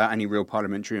decide without any real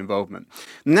parliamentary involvement.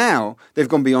 Now, they've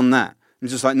gone beyond that.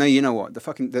 It's just like, no, you know what?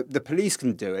 The police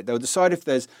can do it. They'll decide if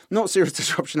there's not serious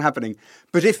disruption happening,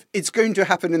 but if it's going to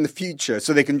happen in the future,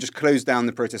 so they can just close down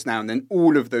the protest now, and then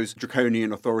all of those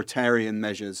draconian authoritarian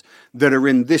measures that are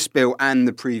in this bill and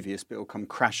the previous bill come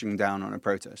crashing down on a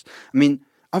protest. I mean,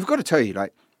 I've got to tell you,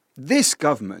 this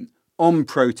government on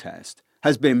protest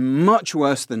has been much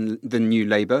worse than New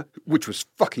Labour, which was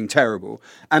fucking terrible,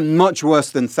 and much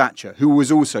worse than Thatcher, who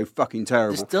was also fucking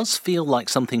terrible. This does feel like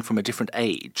something from a different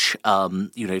age.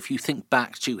 If you think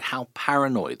back to how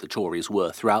paranoid the Tories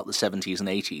were throughout the 70s and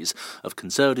 80s of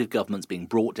Conservative governments being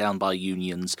brought down by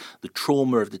unions, the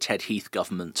trauma of the Ted Heath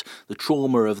government, the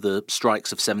trauma of the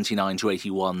strikes of 79 to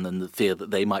 81, and the fear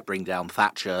that they might bring down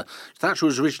Thatcher. Thatcher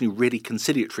was originally really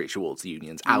conciliatory towards the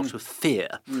unions out of fear.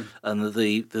 And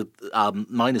the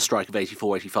miners' strike of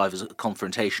 84-85 as a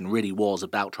confrontation really was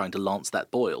about trying to lance that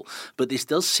boil. But this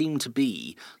does seem to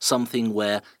be something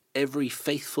where every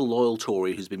faithful, loyal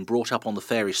Tory who's been brought up on the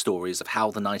fairy stories of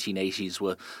how the 1980s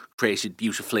were created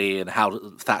beautifully and how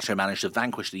Thatcher managed to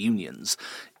vanquish the unions,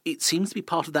 it seems to be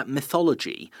part of that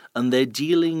mythology, and they're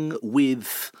dealing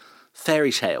with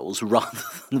fairy tales rather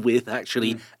than with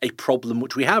actually a problem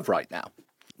which we have right now.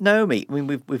 Naomi, I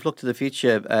mean, we've looked at the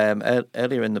future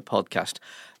earlier in the podcast.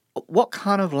 What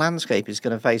kind of landscape is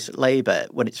going to face Labour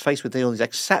when it's faced with all these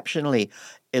exceptionally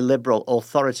illiberal,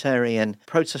 authoritarian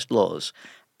protest laws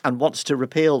and wants to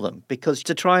repeal them? Because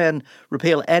to try and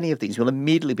repeal any of these will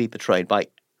immediately be portrayed by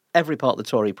every part of the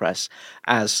Tory press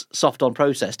as soft on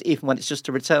protest, even when it's just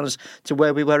to return us to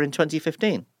where we were in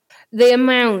 2015. The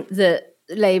amount that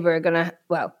Labour are going to,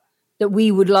 that we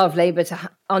would love Labour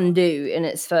to undo in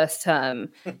its first term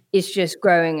is just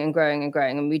growing and growing and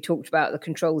growing. And we talked about the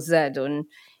Control Z on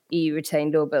EU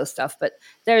retained law bill stuff, but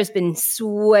there has been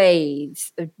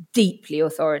swathes of deeply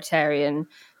authoritarian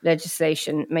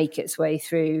legislation make its way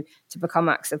through to become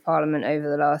Acts of Parliament over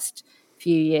the last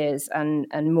few years, and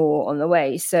more on the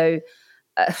way. So,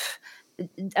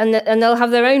 and they'll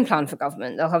have their own plan for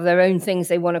government. They'll have their own things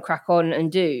they want to crack on and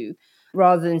do,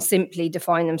 rather than simply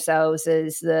define themselves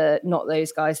as not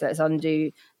those guys, let's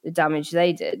undo the damage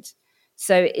they did.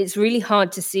 So it's really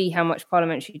hard to see how much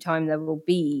parliamentary time there will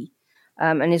be.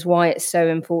 And is why it's so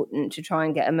important to try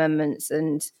and get amendments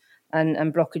and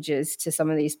blockages to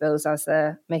some of these bills as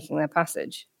they're making their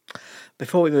passage.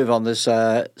 Before we move on, there's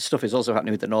stuff is also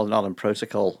happening with the Northern Ireland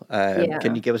Protocol.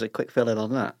 Can you give us a quick fill-in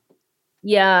on that?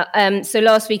 Yeah, so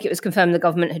last week it was confirmed the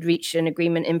government had reached an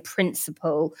agreement in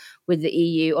principle with the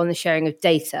EU on the sharing of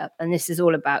data. And this is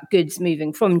all about goods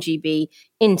moving from GB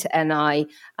into NI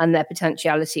and their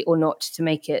potentiality or not to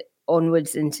make it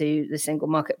onwards into the single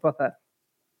market proper.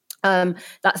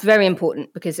 That's very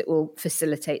important because it will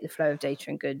facilitate the flow of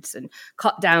data and goods and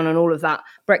cut down on all of that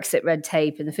Brexit red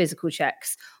tape and the physical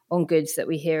checks on goods that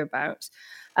we hear about.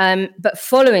 But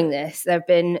following this, there have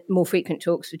been more frequent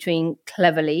talks between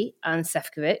Cleverly and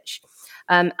Šefčovič,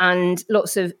 and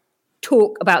lots of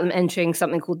talk about them entering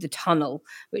something called the tunnel,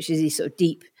 which is these sort of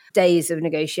deep days of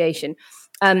negotiation.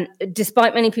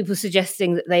 Despite many people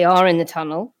suggesting that they are in the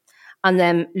tunnel and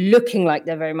them looking like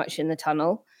they're very much in the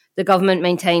tunnel, the government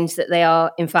maintains that they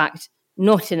are, in fact,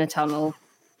 not in a tunnel.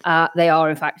 They are,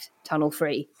 in fact,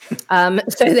 tunnel-free. So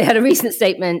they had a recent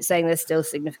statement saying there's still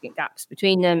significant gaps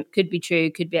between them. Could be true,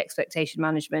 could be expectation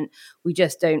management. We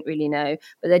just don't really know.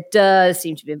 But there does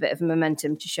seem to be a bit of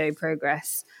momentum to show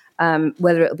progress.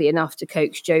 Whether it'll be enough to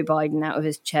coax Joe Biden out of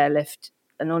his chairlift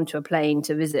and onto a plane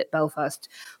to visit Belfast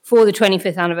for the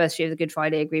 25th anniversary of the Good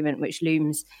Friday Agreement, which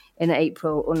looms in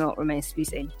April or not, remains to be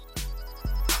seen.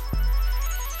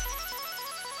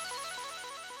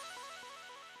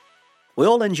 We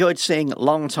all enjoyed seeing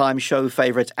long-time show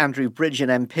favourite Andrew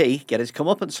Bridgen MP get his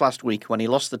comeuppance last week when he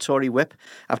lost the Tory whip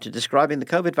after describing the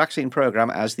COVID vaccine programme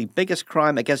as the biggest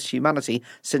crime against humanity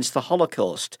since the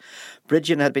Holocaust.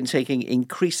 Bridgen had been taking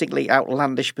increasingly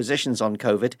outlandish positions on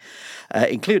COVID,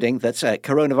 including that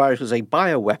coronavirus was a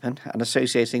bioweapon and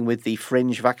associating with the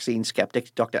fringe vaccine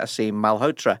sceptic Dr. Aseem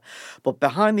Malhotra. But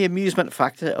behind the amusement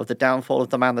factor of the downfall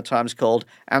of the man the Times called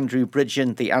Andrew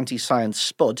Bridgen the anti-science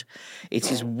spud,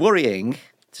 it is worrying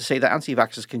to see that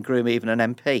anti-vaxxers can groom even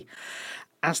an MP.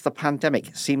 As the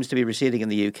pandemic seems to be receding in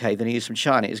the UK, the news from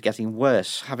China is getting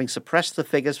worse. Having suppressed the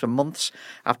figures for months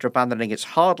after abandoning its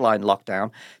hardline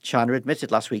lockdown, China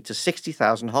admitted last week to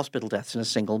 60,000 hospital deaths in a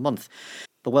single month.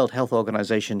 The World Health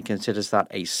Organization considers that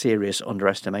a serious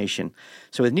underestimation.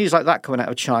 So with news like that coming out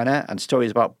of China and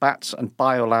stories about bats and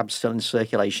biolabs still in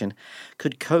circulation,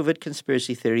 could COVID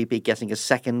conspiracy theory be getting a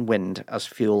second wind as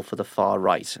fuel for the far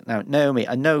right? Now, Naomi,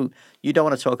 I know you don't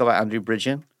want to talk about Andrew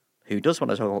Bridgen. Who does want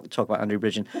to talk about Andrew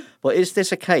Bridgen? But is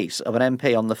this a case of an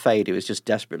MP on the fade who is just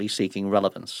desperately seeking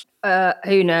relevance?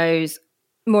 Who knows?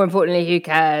 More importantly, who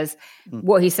cares?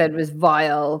 What he said was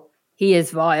vile. He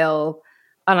is vile.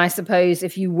 And I suppose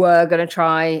if you were going to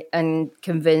try and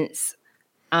convince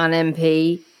an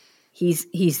MP, he's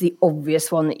the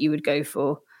obvious one that you would go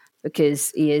for because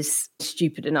he is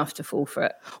stupid enough to fall for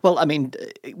it. Well, I mean,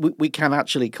 we can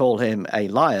actually call him a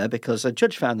liar because a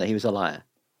judge found that he was a liar.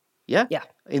 Yeah? Yeah.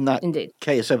 In that Indeed.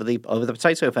 case over the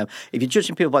potato farm. If you're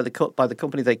judging people by the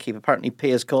company they keep, apparently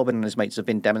Piers Corbyn and his mates have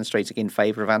been demonstrating in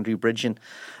favour of Andrew Bridgen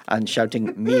and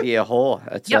shouting media whore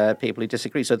at people who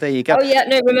disagree. So there you go. Oh, yeah.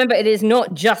 No, remember, it is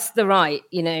not just the right.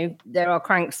 You know, there are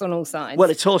cranks on all sides. Well,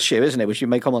 it's horseshoe, isn't it? Which you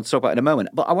may come on to talk about in a moment.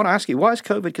 But I want to ask you, why has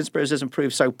COVID conspiracism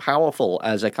proved so powerful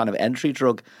as a kind of entry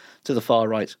drug to the far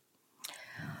right?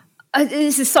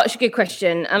 This is such a good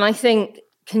question. And I think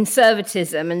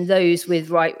conservatism and those with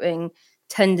right-wing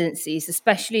tendencies,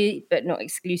 especially but not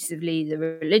exclusively the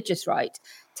religious right,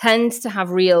 tends to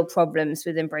have real problems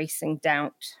with embracing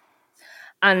doubt.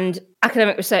 And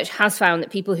academic research has found that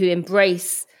people who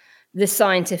embrace the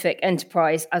scientific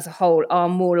enterprise as a whole are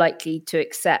more likely to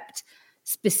accept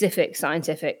specific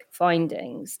scientific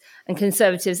findings, and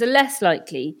conservatives are less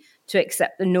likely to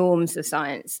accept the norms of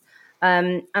science.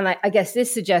 And I guess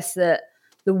this suggests that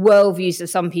the worldviews of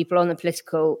some people on the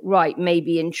political right may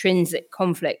be intrinsic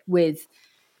conflict with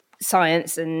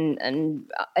science and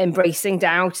embracing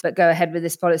doubt, but go ahead with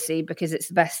this policy because it's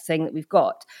the best thing that we've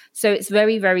got. So it's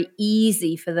very, very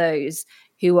easy for those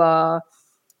who are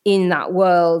in that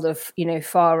world of, you know,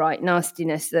 far right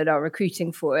nastiness that are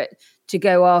recruiting for it to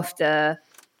go after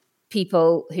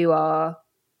people who are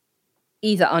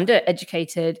either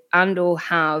undereducated and or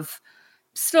have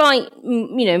slight,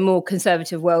 you know, more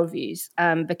conservative worldviews,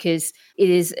 because it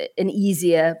is an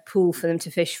easier pool for them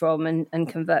to fish from and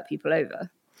convert people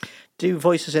over. Do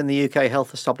voices in the UK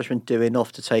health establishment do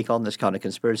enough to take on this kind of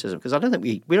conspiracism? Because I don't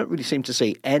think we don't really seem to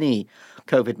see any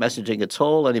COVID messaging at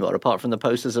all anymore, apart from the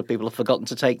posters that people have forgotten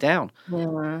to take down.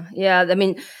 Yeah. I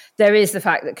mean, there is the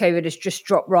fact that COVID has just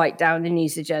dropped right down the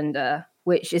news agenda,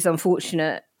 which is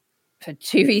unfortunate for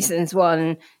two reasons.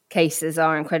 One, cases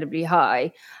are incredibly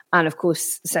high. And of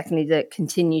course, secondly, the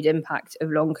continued impact of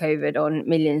long COVID on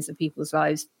millions of people's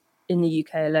lives in the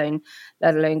UK alone,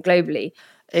 let alone globally.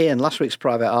 Ian, last week's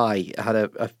Private Eye had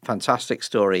a fantastic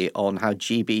story on how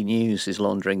GB News is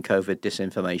laundering COVID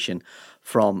disinformation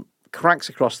from cranks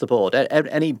across the board.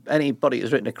 Anybody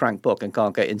who's written a crank book and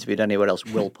can't get interviewed anywhere else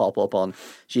will pop up on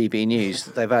GB News.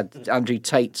 They've had Andrew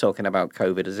Tate talking about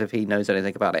COVID as if he knows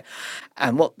anything about it.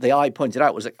 And what the Eye pointed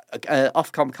out was that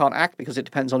Ofcom can't act because it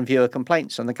depends on viewer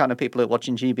complaints. And the kind of people who are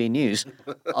watching GB News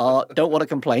don't want to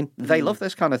complain. They love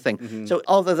this kind of thing. Mm-hmm. So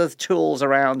are there the tools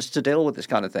around to deal with this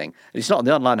kind of thing? It's not on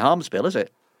the online harms bill, is it?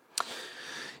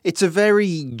 It's a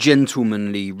very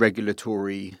gentlemanly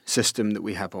regulatory system that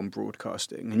we have on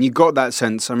broadcasting. And you got that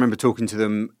sense. I remember talking to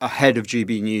them ahead of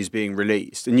GB News being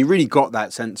released, and you really got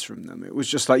that sense from them. It was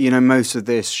just like, you know, most of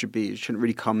this shouldn't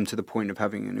really come to the point of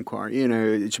having an inquiry. You know,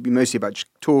 it should be mostly about just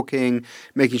talking,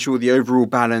 making sure the overall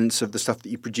balance of the stuff that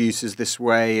you produce is this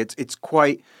way. It's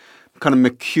quite kind of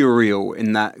mercurial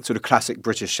in that sort of classic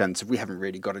British sense of we haven't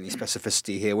really got any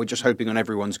specificity here. We're just hoping on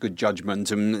everyone's good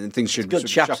judgment and things should sort of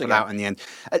shuffle out in the end.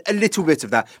 A little bit of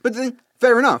that. But then,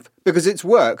 fair enough, because it's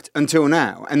worked until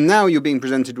now. And now you're being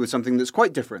presented with something that's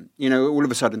quite different, you know, all of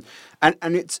a sudden. And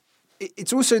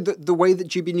it's also the way that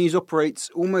GB News operates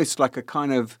almost like a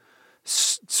kind of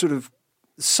sort of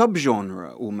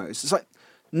subgenre almost. It's like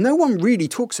no one really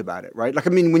talks about it, right? Like, I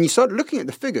mean, when you start looking at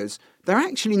the figures, they're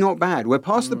actually not bad. We're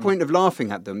past the point of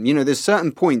laughing at them. You know, there's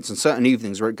certain points and certain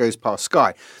evenings where it goes past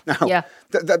Sky. Now,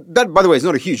 that, by the way, is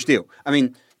not a huge deal. I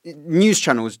mean, news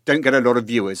channels don't get a lot of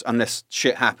viewers unless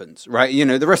shit happens, right? You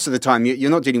know, the rest of the time,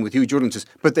 you're not dealing with huge audiences,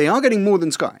 but they are getting more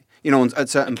than Sky, you know, at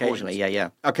certain points.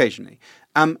 Occasionally. Occasionally.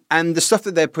 And the stuff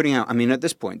that they're putting out, I mean, at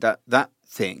this point, that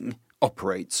thing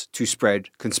operates to spread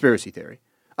conspiracy theory.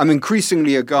 I'm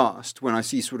increasingly aghast when I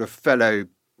see sort of fellow,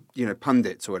 you know,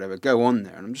 pundits or whatever go on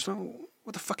there, and I'm just like,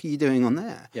 what the fuck are you doing on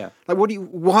there? Yeah. Like,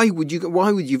 why would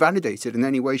you validate it in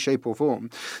any way, shape, or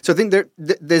form? So I think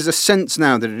there's a sense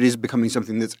now that it is becoming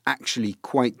something that's actually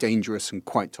quite dangerous and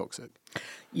quite toxic.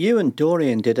 You and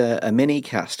Dorian did a mini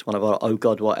cast, one of our Oh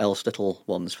God What Else little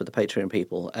ones for the Patreon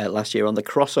people last year on the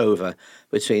crossover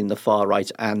between the far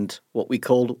right and what we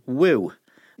called woo.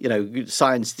 You know,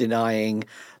 science denying,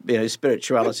 you know,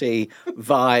 spirituality,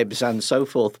 vibes and so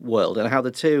forth world, and how the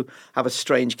two have a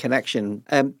strange connection.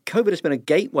 COVID has been a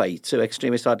gateway to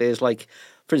extremist ideas like,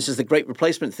 for instance, the Great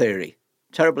Replacement Theory,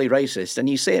 terribly racist, and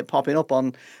you see it popping up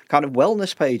on kind of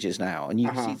wellness pages now, and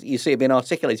you see it being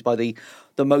articulated by the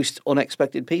most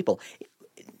unexpected people.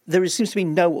 There seems to be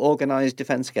no organised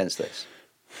defence against this.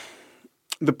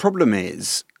 The problem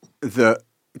is that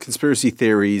conspiracy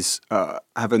theories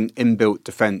have an inbuilt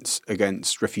defense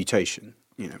against refutation,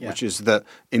 you know, which is that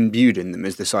imbued in them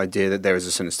is this idea that there is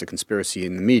a sinister conspiracy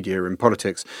in the media and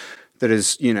politics that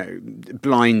has, you know,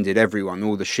 blinded everyone,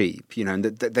 all the sheep, you know, and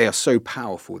that they are so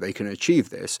powerful they can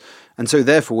achieve this. And so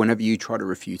therefore, whenever you try to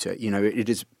refute it, you know, it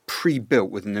is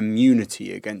pre-built with an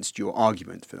immunity against your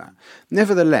argument for that.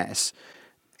 Nevertheless,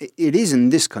 it is in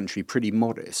this country pretty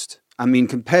modest. I mean,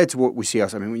 compared to what we see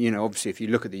us, I mean, you know, obviously, if you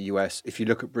look at the US, if you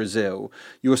look at Brazil,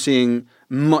 you're seeing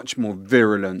much more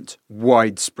virulent,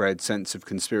 widespread sense of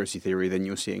conspiracy theory than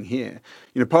you're seeing here.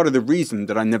 You know, part of the reason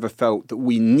that I never felt that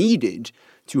we needed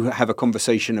to have a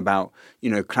conversation about, you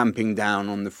know, clamping down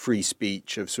on the free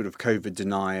speech of sort of COVID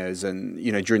deniers and,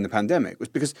 you know, during the pandemic was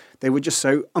because they were just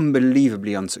so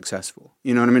unbelievably unsuccessful.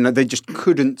 You know what I mean? Like, they just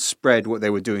couldn't spread what they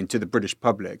were doing to the British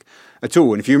public at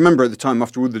all. And if you remember at the time,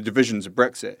 after all the divisions of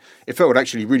Brexit, it felt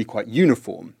actually really quite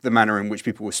uniform, the manner in which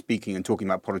people were speaking and talking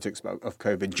about politics of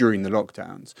COVID during the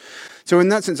lockdowns. So in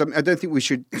that sense, I don't think we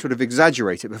should sort of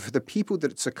exaggerate it. But for the people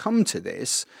that succumb to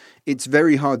this, it's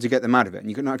very hard to get them out of it.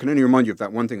 And I can only remind you of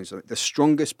that one thing. Is like the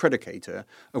strongest predicator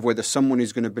of whether someone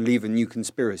is going to believe a new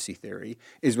conspiracy theory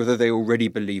is whether they already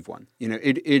believe one. You know,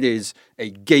 it is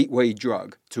a gateway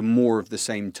drug to more of the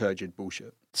same turgid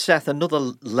bullshit. Seth,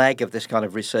 another leg of this kind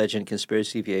of resurgent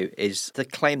conspiracy view is the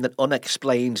claim that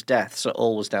unexplained deaths are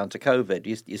always down to COVID.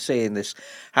 You're seeing this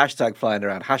hashtag flying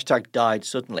around, hashtag died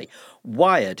suddenly.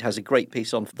 Wired has a great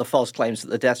piece on the false claims that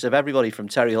the deaths of everybody from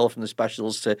Terry Hall from The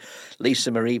Specials to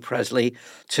Lisa Marie Presley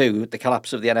to the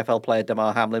collapse of the NFL player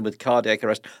Damar Hamlin with cardiac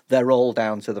arrest, they're all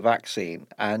down to the vaccine.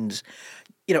 And,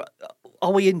 you know,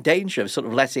 are we in danger of sort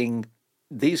of letting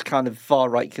these kind of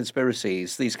far-right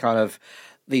conspiracies, these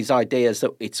ideas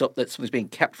that that something's being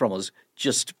kept from us,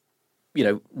 just, you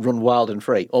know, run wild and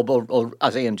free, or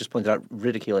as Ian just pointed out,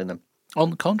 ridiculing them?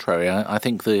 On the contrary, I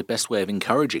think the best way of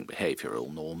encouraging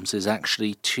behavioural norms is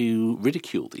actually to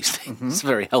ridicule these things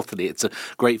very healthily. It's a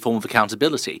great form of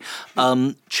accountability.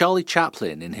 Charlie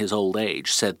Chaplin, in his old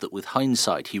age, said that with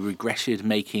hindsight he regretted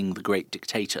making The Great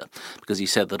Dictator because he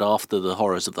said that after the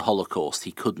horrors of the Holocaust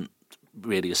he couldn't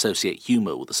really associate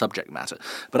humour with the subject matter.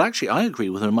 But actually, I agree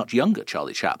with a much younger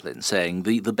Charlie Chaplin, saying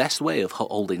the best way of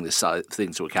holding this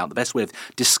thing to account, the best way of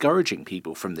discouraging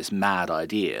people from this mad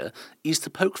idea is to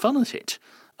poke fun at it.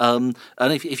 And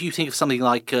if you think of something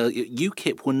like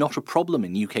UKIP were not a problem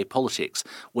in UK politics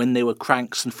when they were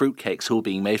cranks and fruitcakes who were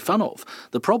being made fun of.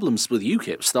 The problems with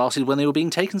UKIP started when they were being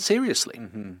taken seriously.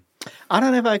 Mm-hmm. I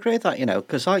don't know if I agree with that, you know,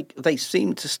 because they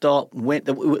seemed to start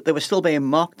they were still being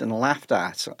mocked and laughed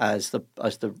at as the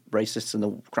racists and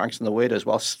the cranks and the weirdos,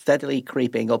 while steadily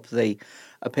creeping up the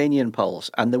opinion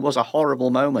polls. And there was a horrible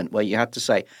moment where you had to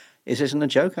say, "This isn't a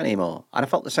joke anymore." And I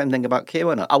felt the same thing about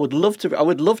QAnon. I would love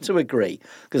to agree,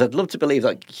 because I'd love to believe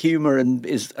that humour and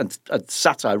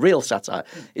satire, real satire,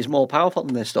 is more powerful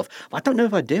than this stuff. But I don't know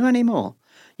if I do anymore.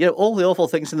 You know, all the awful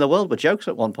things in the world were jokes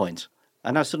at one point.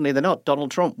 And now suddenly they're not.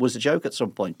 Donald Trump was a joke at some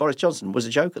point. Boris Johnson was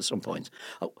a joke at some point.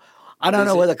 I don't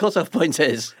know where the cut-off point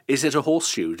is. Is it a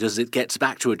horseshoe? Does it get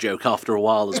back to a joke after a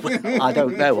while as well? I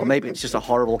don't know. Or maybe it's just a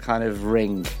horrible kind of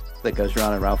ring that goes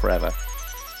round and round forever.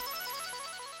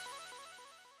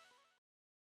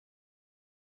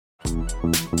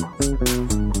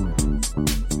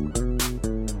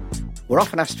 We're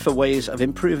often asked for ways of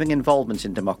improving involvement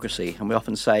in democracy, and we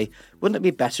often say, wouldn't it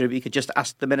be better if you could just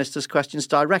ask the ministers questions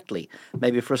directly,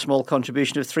 maybe for a small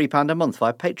contribution of £3 a month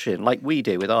via Patreon, like we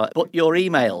do with our But Your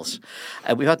Emails.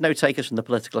 We've had no takers from the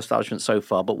political establishment so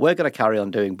far, but we're going to carry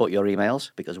on doing But Your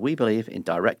Emails because we believe in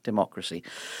direct democracy.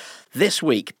 This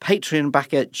week, Patreon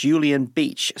backer Julian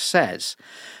Beach says,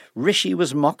 Rishi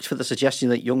was mocked for the suggestion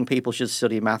that young people should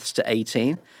study maths to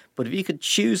 18, but if you could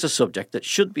choose a subject that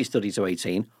should be studied to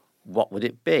 18, what would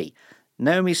it be?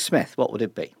 Naomi Smith, what would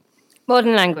it be?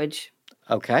 Modern language.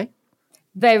 Okay.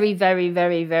 Very, very,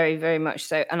 very, very, very much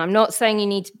so. And I'm not saying you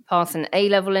need to pass an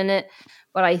A-level in it,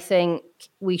 but I think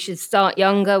we should start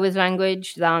younger with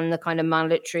language than the kind of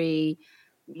mandatory,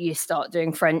 you start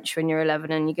doing French when you're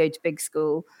 11 and you go to big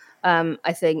school.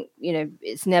 I think,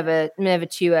 it's never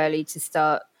too early to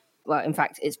start. Well, in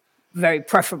fact, it's very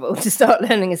preferable to start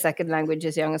learning a second language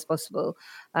as young as possible,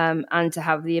 and to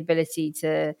have the ability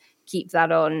to keep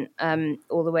that on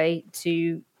all the way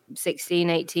to 16,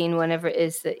 18, whenever it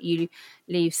is that you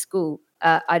leave school.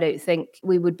 I don't think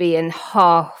we would be in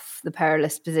half the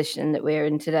perilous position that we're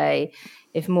in today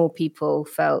if more people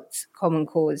felt common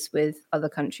cause with other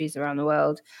countries around the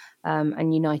world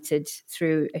and united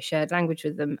through a shared language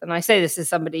with them. And I say this as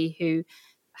somebody who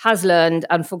has learned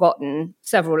and forgotten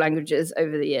several languages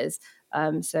over the years.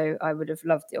 So I would have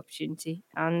loved the opportunity.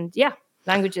 And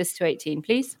languages to 18,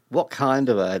 please. What kind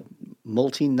of a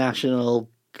multinational,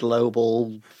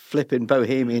 global, flipping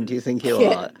bohemian do you think you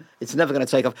are? It's never going to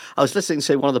take off. I was listening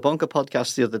to one of the Bonker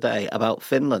podcasts the other day about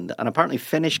Finland, and apparently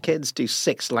Finnish kids do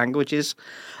 6 languages,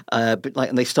 and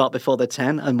they start before they're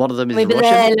 10, and one of them is Russian.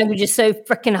 Their language is so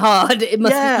freaking hard, it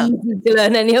must be easy to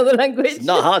learn any other language. It's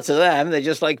not hard to them. They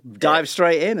just dive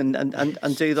straight in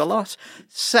and do the lot.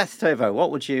 Seth Tovo, what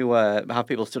would you have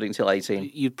people studying till 18?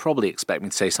 You'd probably expect me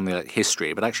to say something like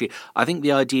history, but actually I think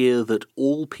the idea that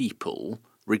all people,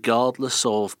 regardless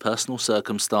of personal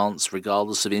circumstance,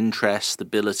 regardless of interest,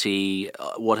 ability,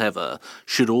 whatever,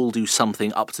 should all do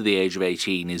something up to the age of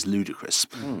 18 is ludicrous.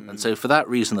 And so for that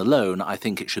reason alone, I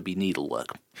think it should be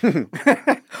needlework.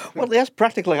 Well, that's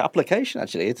practical application,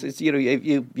 actually. It's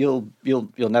you'll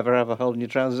never have a hole in your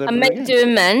trousers. And make, do,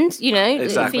 amend,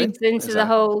 Exactly. It feeds into the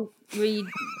whole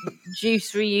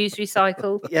reduce, reuse,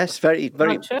 recycle. Yes, very.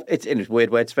 It's in a weird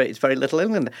way. It's very Little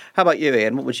England. How about you,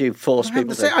 Ian? What would you force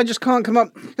people to? I just can't come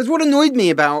up, because what annoyed me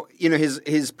about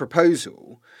his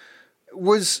proposal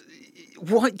was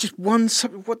why just one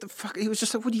subject. What the fuck? He was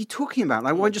just like, what are you talking about?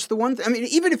 Like, why just the one thing? I mean,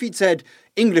 even if he'd said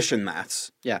English and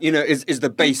maths, is the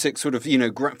basic sort of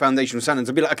foundational standards,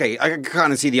 I'd be like, okay, I can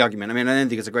kind of see the argument. I mean, I don't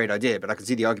think it's a great idea, but I can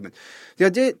see the argument. The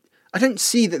idea. I don't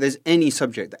see that there's any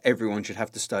subject that everyone should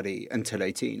have to study until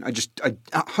 18. I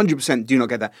 100% do not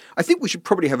get that. I think we should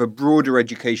probably have a broader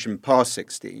education past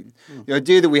 16. The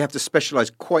idea that we have to specialise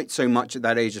quite so much at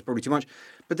that age is probably too much.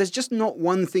 But there's just not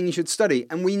one thing you should study.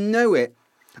 And we know it.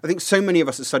 I think so many of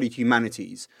us that studied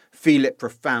humanities feel it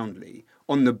profoundly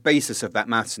on the basis of that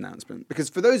maths announcement. Because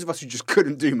for those of us who just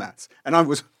couldn't do maths, and I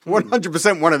was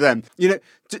 100% one of them,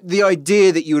 the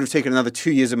idea that you would have taken another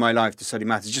 2 years of my life to study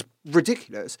maths is just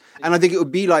ridiculous. And I think it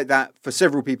would be like that for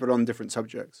several people on different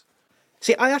subjects.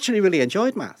 See, I actually really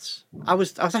enjoyed maths. I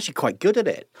was actually quite good at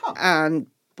it.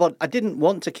 But I didn't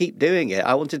want to keep doing it.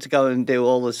 I wanted to go and do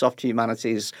all the soft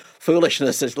humanities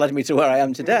foolishness that's led me to where I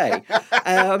am today.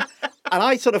 And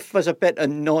I sort of was a bit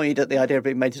annoyed at the idea of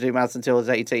being made to do maths until I was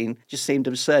 18. It just seemed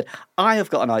absurd. I have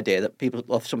got an idea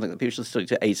of something that people should study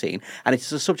to 18, and it's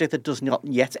a subject that does not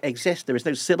yet exist. There is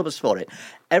no syllabus for it.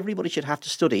 Everybody should have to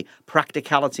study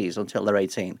practicalities until they're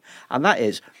 18. And that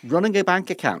is running a bank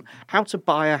account, how to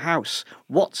buy a house,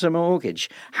 what's a mortgage,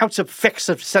 how to fix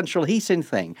a central heating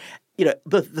thing.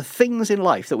 The things in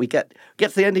life that we get to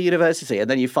the end of university, and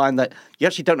then you find that you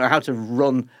actually don't know how to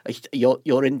run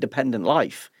your independent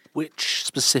life. Which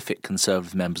specific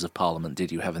Conservative members of Parliament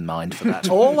did you have in mind for that?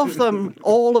 All of them,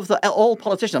 all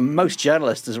politicians, and most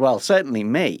journalists as well, certainly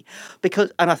me.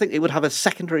 And I think it would have a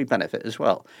secondary benefit as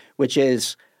well, which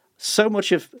is so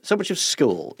much of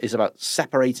school is about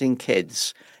separating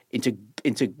kids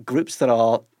into groups that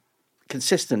are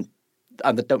consistent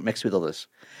and that don't mix with others.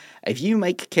 If you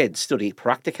make kids study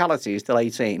practicalities till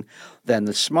 18, then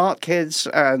the smart kids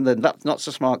and the not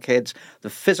so smart kids, the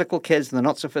physical kids and the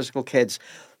not so physical kids,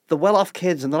 the well-off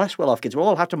kids and the less well-off kids will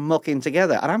all have to muck in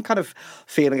together. And I'm kind of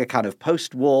feeling a kind of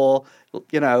post-war,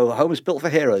 homes built for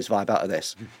heroes vibe out of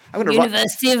this.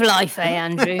 University of Life,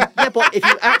 Andrew? Yeah, but if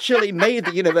you actually made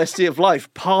the University of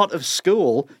Life part of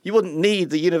school, you wouldn't need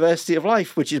the University of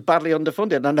Life, which is badly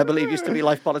underfunded and I believe used to be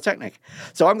Life Polytechnic.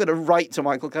 So I'm going to write to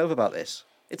Michael Gove about this.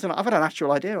 I've had an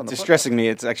actual idea on the Distressingly,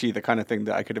 it's actually the kind of thing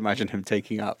that I could imagine him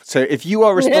taking up. So if you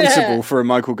are responsible for a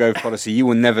Michael Gove policy, you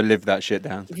will never live that shit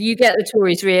down. If you get the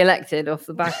Tories re-elected off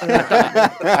the back of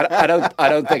that, I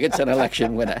don't think it's an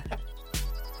election winner.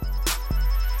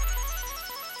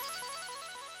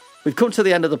 We've come to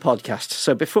the end of the podcast,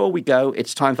 so before we go,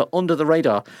 it's time for Under the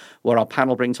Radar, where our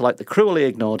panel bring to light the cruelly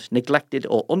ignored, neglected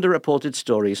or underreported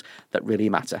stories that really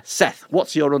matter. Seth,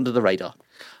 what's your Under the Radar?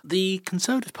 The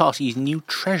Conservative Party's new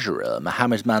treasurer,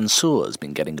 Mohammed Mansour, has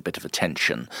been getting a bit of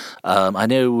attention. I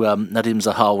know Nadim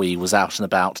Zahawi was out and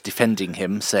about defending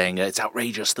him, saying it's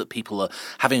outrageous that people are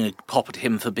having a pop at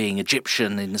him for being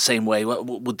Egyptian in the same way.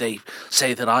 Would they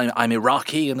say that I'm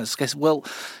Iraqi? And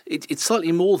it's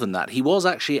slightly more than that. He was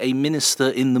actually a minister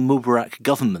in the Mubarak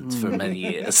government for many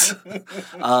years.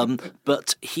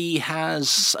 But he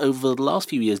has, over the last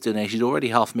few years, donated already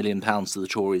 £500,000 to the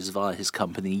Tories via his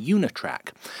company Unitrack.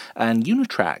 And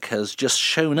Unitrack has just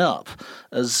shown up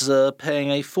as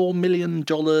paying a $4 million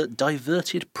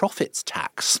diverted profits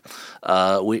tax,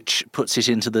 which puts it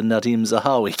into the Nadim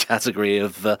Zahawi category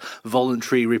of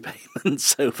voluntary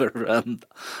repayments over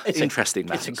interesting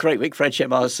matters. It's a great week for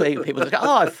HMRC. People just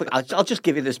go, I'll just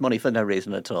give you this money for no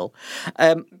reason at all.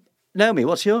 Naomi,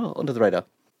 what's your Under the Radar?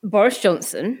 Boris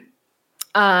Johnson,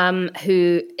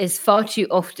 who is far too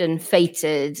often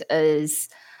feted as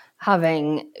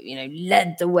having,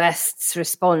 led the West's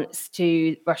response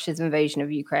to Russia's invasion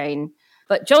of Ukraine.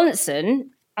 But Johnson,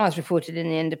 as reported in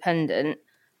The Independent,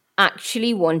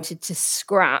 actually wanted to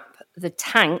scrap the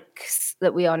tanks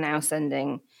that we are now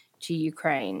sending to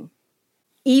Ukraine.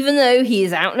 Even though he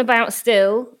is out and about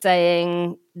still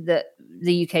saying that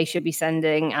the UK should be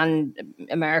sending, and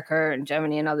America and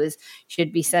Germany and others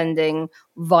should be sending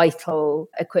vital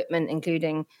equipment,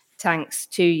 including tanks,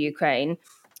 to Ukraine.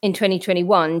 In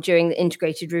 2021, during the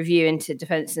integrated review into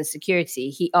defence and security,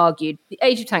 he argued the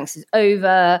age of tanks is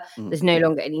over, there's no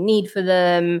longer any need for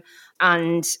them,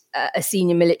 and a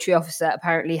senior military officer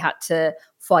apparently had to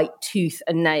fight tooth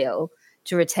and nail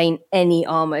to retain any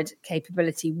armoured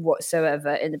capability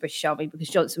whatsoever in the British Army, because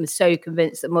Johnson was so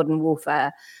convinced that modern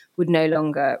warfare would no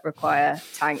longer require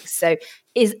tanks. So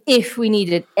if we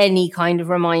needed any kind of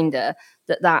reminder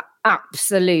that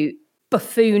absolute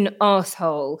buffoon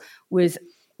arsehole was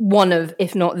one of,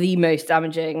 if not the most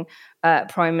damaging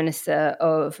prime minister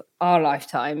of our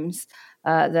lifetimes,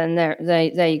 then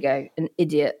there you go, an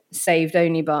idiot saved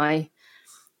only by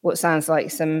what sounds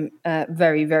like some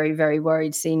very, very, very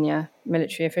worried senior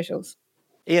military officials.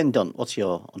 Ian Dunt, what's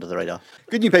your Under the Radar?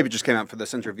 Good new paper just came out for the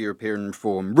Centre of European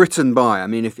Reform, written by,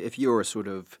 if you're a sort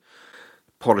of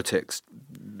politics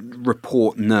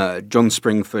report nerd, John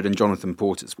Springford and Jonathan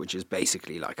Portes, which is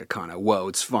basically like a kind of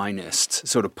world's finest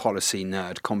sort of policy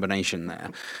nerd combination there,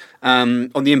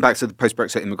 on the impacts of the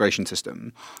post-Brexit immigration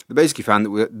system. They basically found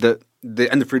that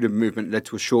the End of Freedom movement led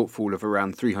to a shortfall of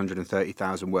around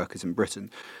 330,000 workers in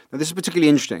Britain. Now, this is particularly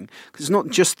interesting because it's not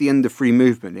just the End of Free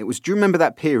movement. It was, do you remember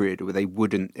that period where they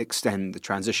wouldn't extend the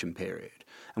transition period?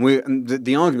 And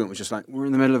the argument was just like, we're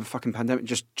in the middle of a fucking pandemic.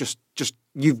 Just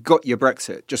you've got your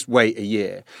Brexit. Just wait a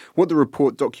year. What the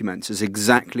report documents is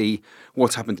exactly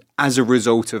what happened as a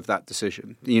result of that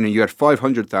decision. You had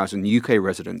 500,000 UK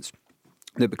residents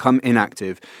that become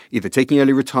inactive, either taking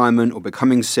early retirement or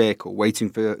becoming sick or waiting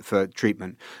for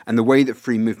treatment. And the way that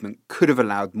free movement could have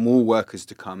allowed more workers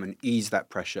to come and ease that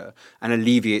pressure and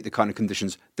alleviate the kind of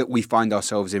conditions that we find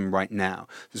ourselves in right now.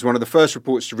 This is one of the first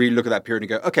reports to really look at that period and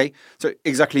go, okay, so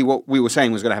exactly what we were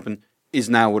saying was going to happen is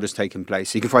now what has taken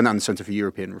place. So you can find that on the Centre for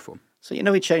European Reform. So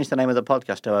we changed the name of the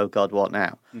podcast to Oh God, What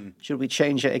Now? Should we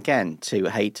change it again to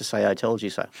Hate to Say I Told You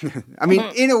So?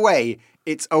 In a way,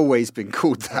 it's always been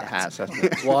called that. It has, hasn't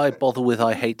it? Why bother with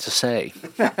I hate to say?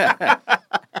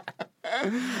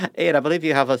 Ian, I believe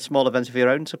you have a small event of your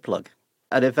own to plug.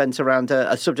 An event around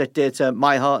a subject dear to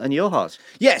my heart and your heart.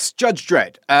 Yes, Judge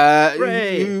Dredd.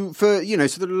 For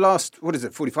the last,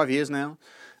 45 years now?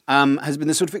 Has been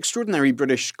this sort of extraordinary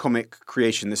British comic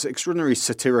creation, this extraordinary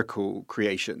satirical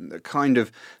creation that kind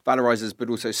of valorizes but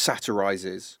also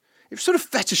satirizes. It sort of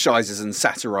fetishizes and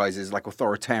satirizes like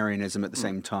authoritarianism at the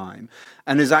same time,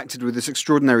 and is acted with this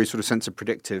extraordinary sort of sense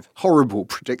of horrible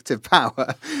predictive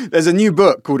power. There's a new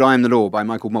book called I Am the Law by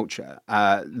Michael Mulcher,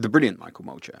 the brilliant Michael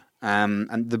Mulcher.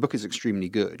 And the book is extremely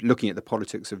good, looking at the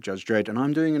politics of Judge Dredd. And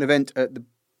I'm doing an event at the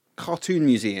Cartoon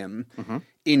Museum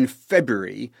in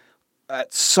February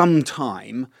at some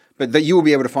time but that you will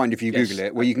be able to find if you Google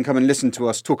it, where you can come and listen to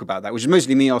us talk about that, which is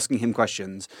mostly me asking him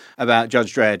questions about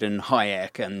Judge Dredd and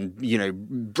Hayek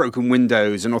and, broken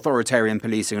windows and authoritarian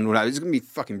policing and all that. It's going to be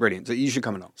fucking brilliant. So you should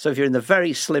come along. So if you're in the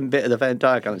very slim bit of the Venn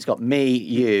diagram, it's got me,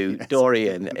 you,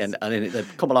 Dorian, and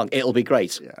come along. It'll be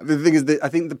great. Yeah. The thing is that I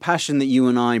think the passion that you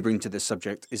and I bring to this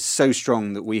subject is so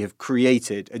strong that we have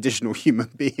created additional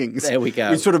human beings. There we go.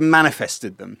 We've sort of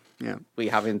manifested them. Yeah. We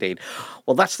have indeed.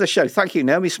 Well, that's the show. Thank you,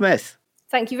 Naomi Smith.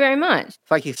 Thank you very much.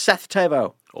 Thank you, Seth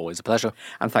Tebo. Always a pleasure.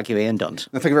 And thank you, Ian Dunt.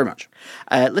 No, thank you very much.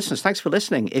 Listeners, thanks for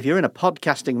listening. If you're in a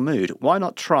podcasting mood, why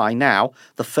not try now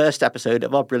the first episode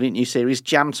of our brilliant new series,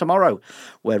 Jam Tomorrow,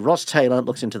 where Ros Taylor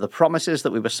looks into the promises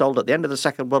that we were sold at the end of the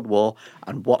Second World War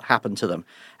and what happened to them.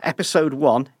 Episode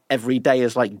 1, Every Day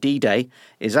is Like D-Day,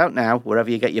 is out now wherever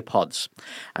you get your pods.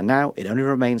 And now it only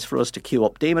remains for us to queue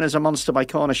up Demon is a Monster by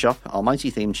Corner Shop, our mighty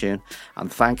theme tune, and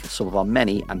thank some of our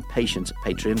many and patient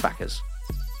Patreon backers.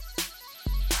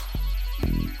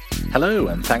 Hello,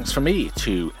 and thanks from me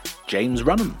to James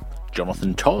Runham,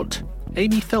 Jonathan Todd,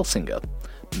 Amy Felsinger,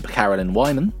 Carolyn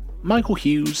Wyman, Michael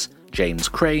Hughes, James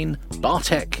Crane,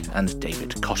 Bartek, and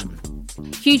David Cotton.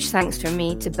 Huge thanks from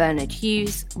me to Bernard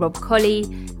Hughes, Rob Colley,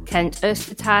 Kent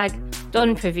Ostertag,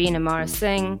 Don Praveen Amara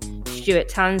Singh, Stuart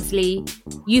Tansley,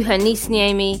 Yuha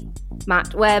Nisniemi,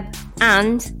 Matt Webb,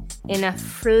 and, in a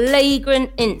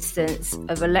flagrant instance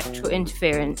of electoral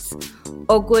interference,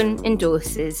 Ogwen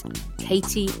endorses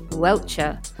Katie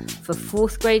Welcher for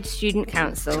 4th grade student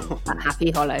council at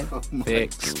Happy Hollow.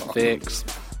 Fix.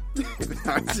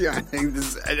 I think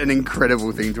this is an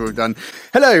incredible thing to have done.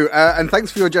 Hello, and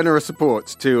thanks for your generous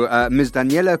support to Ms.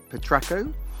 Daniela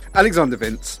Petracco, Alexander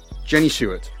Vince, Jenny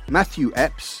Stewart, Matthew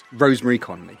Epps, Rosemary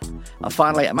Conley. And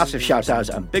finally, a massive shout out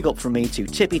and big up from me to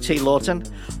Tippy T. Lawton,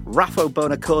 Raffo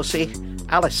Bonacorsi,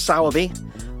 Alice Sowerby,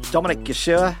 Dominic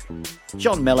Gisseur,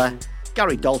 John Miller,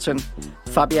 Gary Dalton,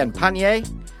 Fabienne Panier,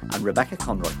 and Rebecca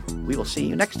Conroy. We will see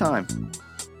you next time.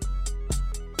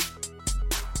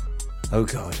 Oh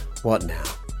God, What Now?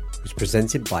 Was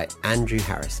presented by Andrew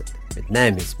Harrison with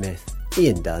Naomi Smith,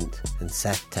 Ian Dunt and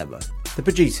Seth Tebo. The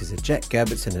producers are Jet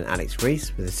Gerbertson and Alex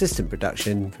Reese, with assistant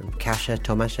production from Kasia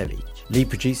Tomaszewicz. Lead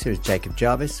producer is Jacob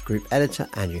Jarvis, group editor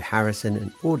Andrew Harrison,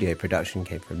 and audio production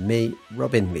came from me,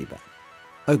 Robin Lieber.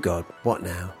 Oh God, What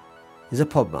Now? Is a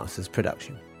Podmasters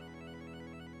production.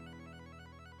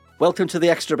 Welcome to the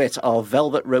extra bit of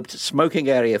velvet-roped smoking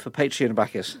area for Patreon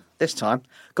backers. This time,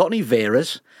 got any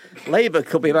Veras? Labour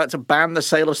could be about to ban the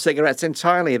sale of cigarettes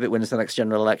entirely if it wins the next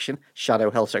general election. Shadow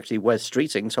Health Secretary Wes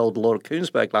Streeting told Laura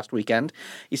Kuenssberg last weekend.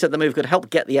 He said the move could help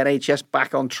get the NHS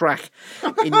back on track.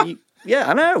 Yeah,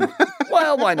 I know.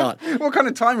 Well, why not? What kind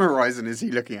of time horizon is he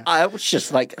looking at? It's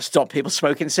just like stop people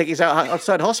smoking ciggies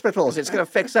outside hospitals. It's going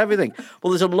to fix everything.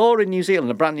 Well, there's a law in New Zealand,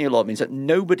 a brand new law, means that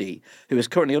nobody who is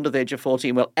currently under the age of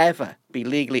 14 will ever be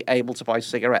legally able to buy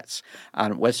cigarettes.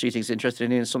 And Wes Streeting's interested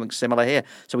in doing something similar here.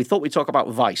 So we thought we'd talk about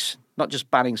vice, not just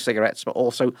banning cigarettes, but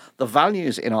also the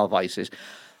values in our vices.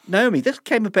 Naomi, this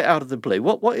came a bit out of the blue.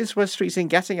 What is Wes Streeting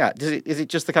getting at? Is it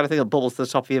just the kind of thing that bubbles to the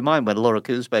top of your mind when Laura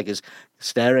Kuenssberg is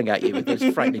staring at you with those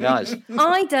frightening eyes?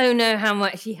 I don't know how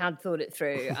much he had thought it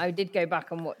through. I did go back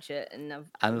and watch it.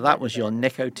 And that was your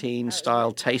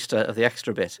nicotine-style taster of the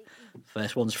extra bit.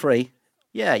 First one's free.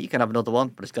 Yeah, you can have another one,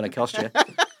 but it's going to cost you.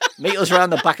 Meet us around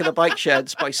the back of the bike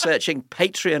sheds by searching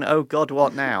Patreon, Oh God,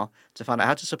 What Now, to find out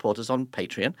how to support us on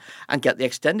Patreon and get the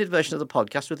extended version of the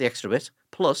podcast with the extra bit,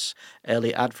 plus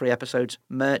early ad-free episodes,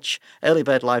 merch, early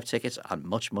bird live tickets, and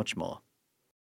much, much more.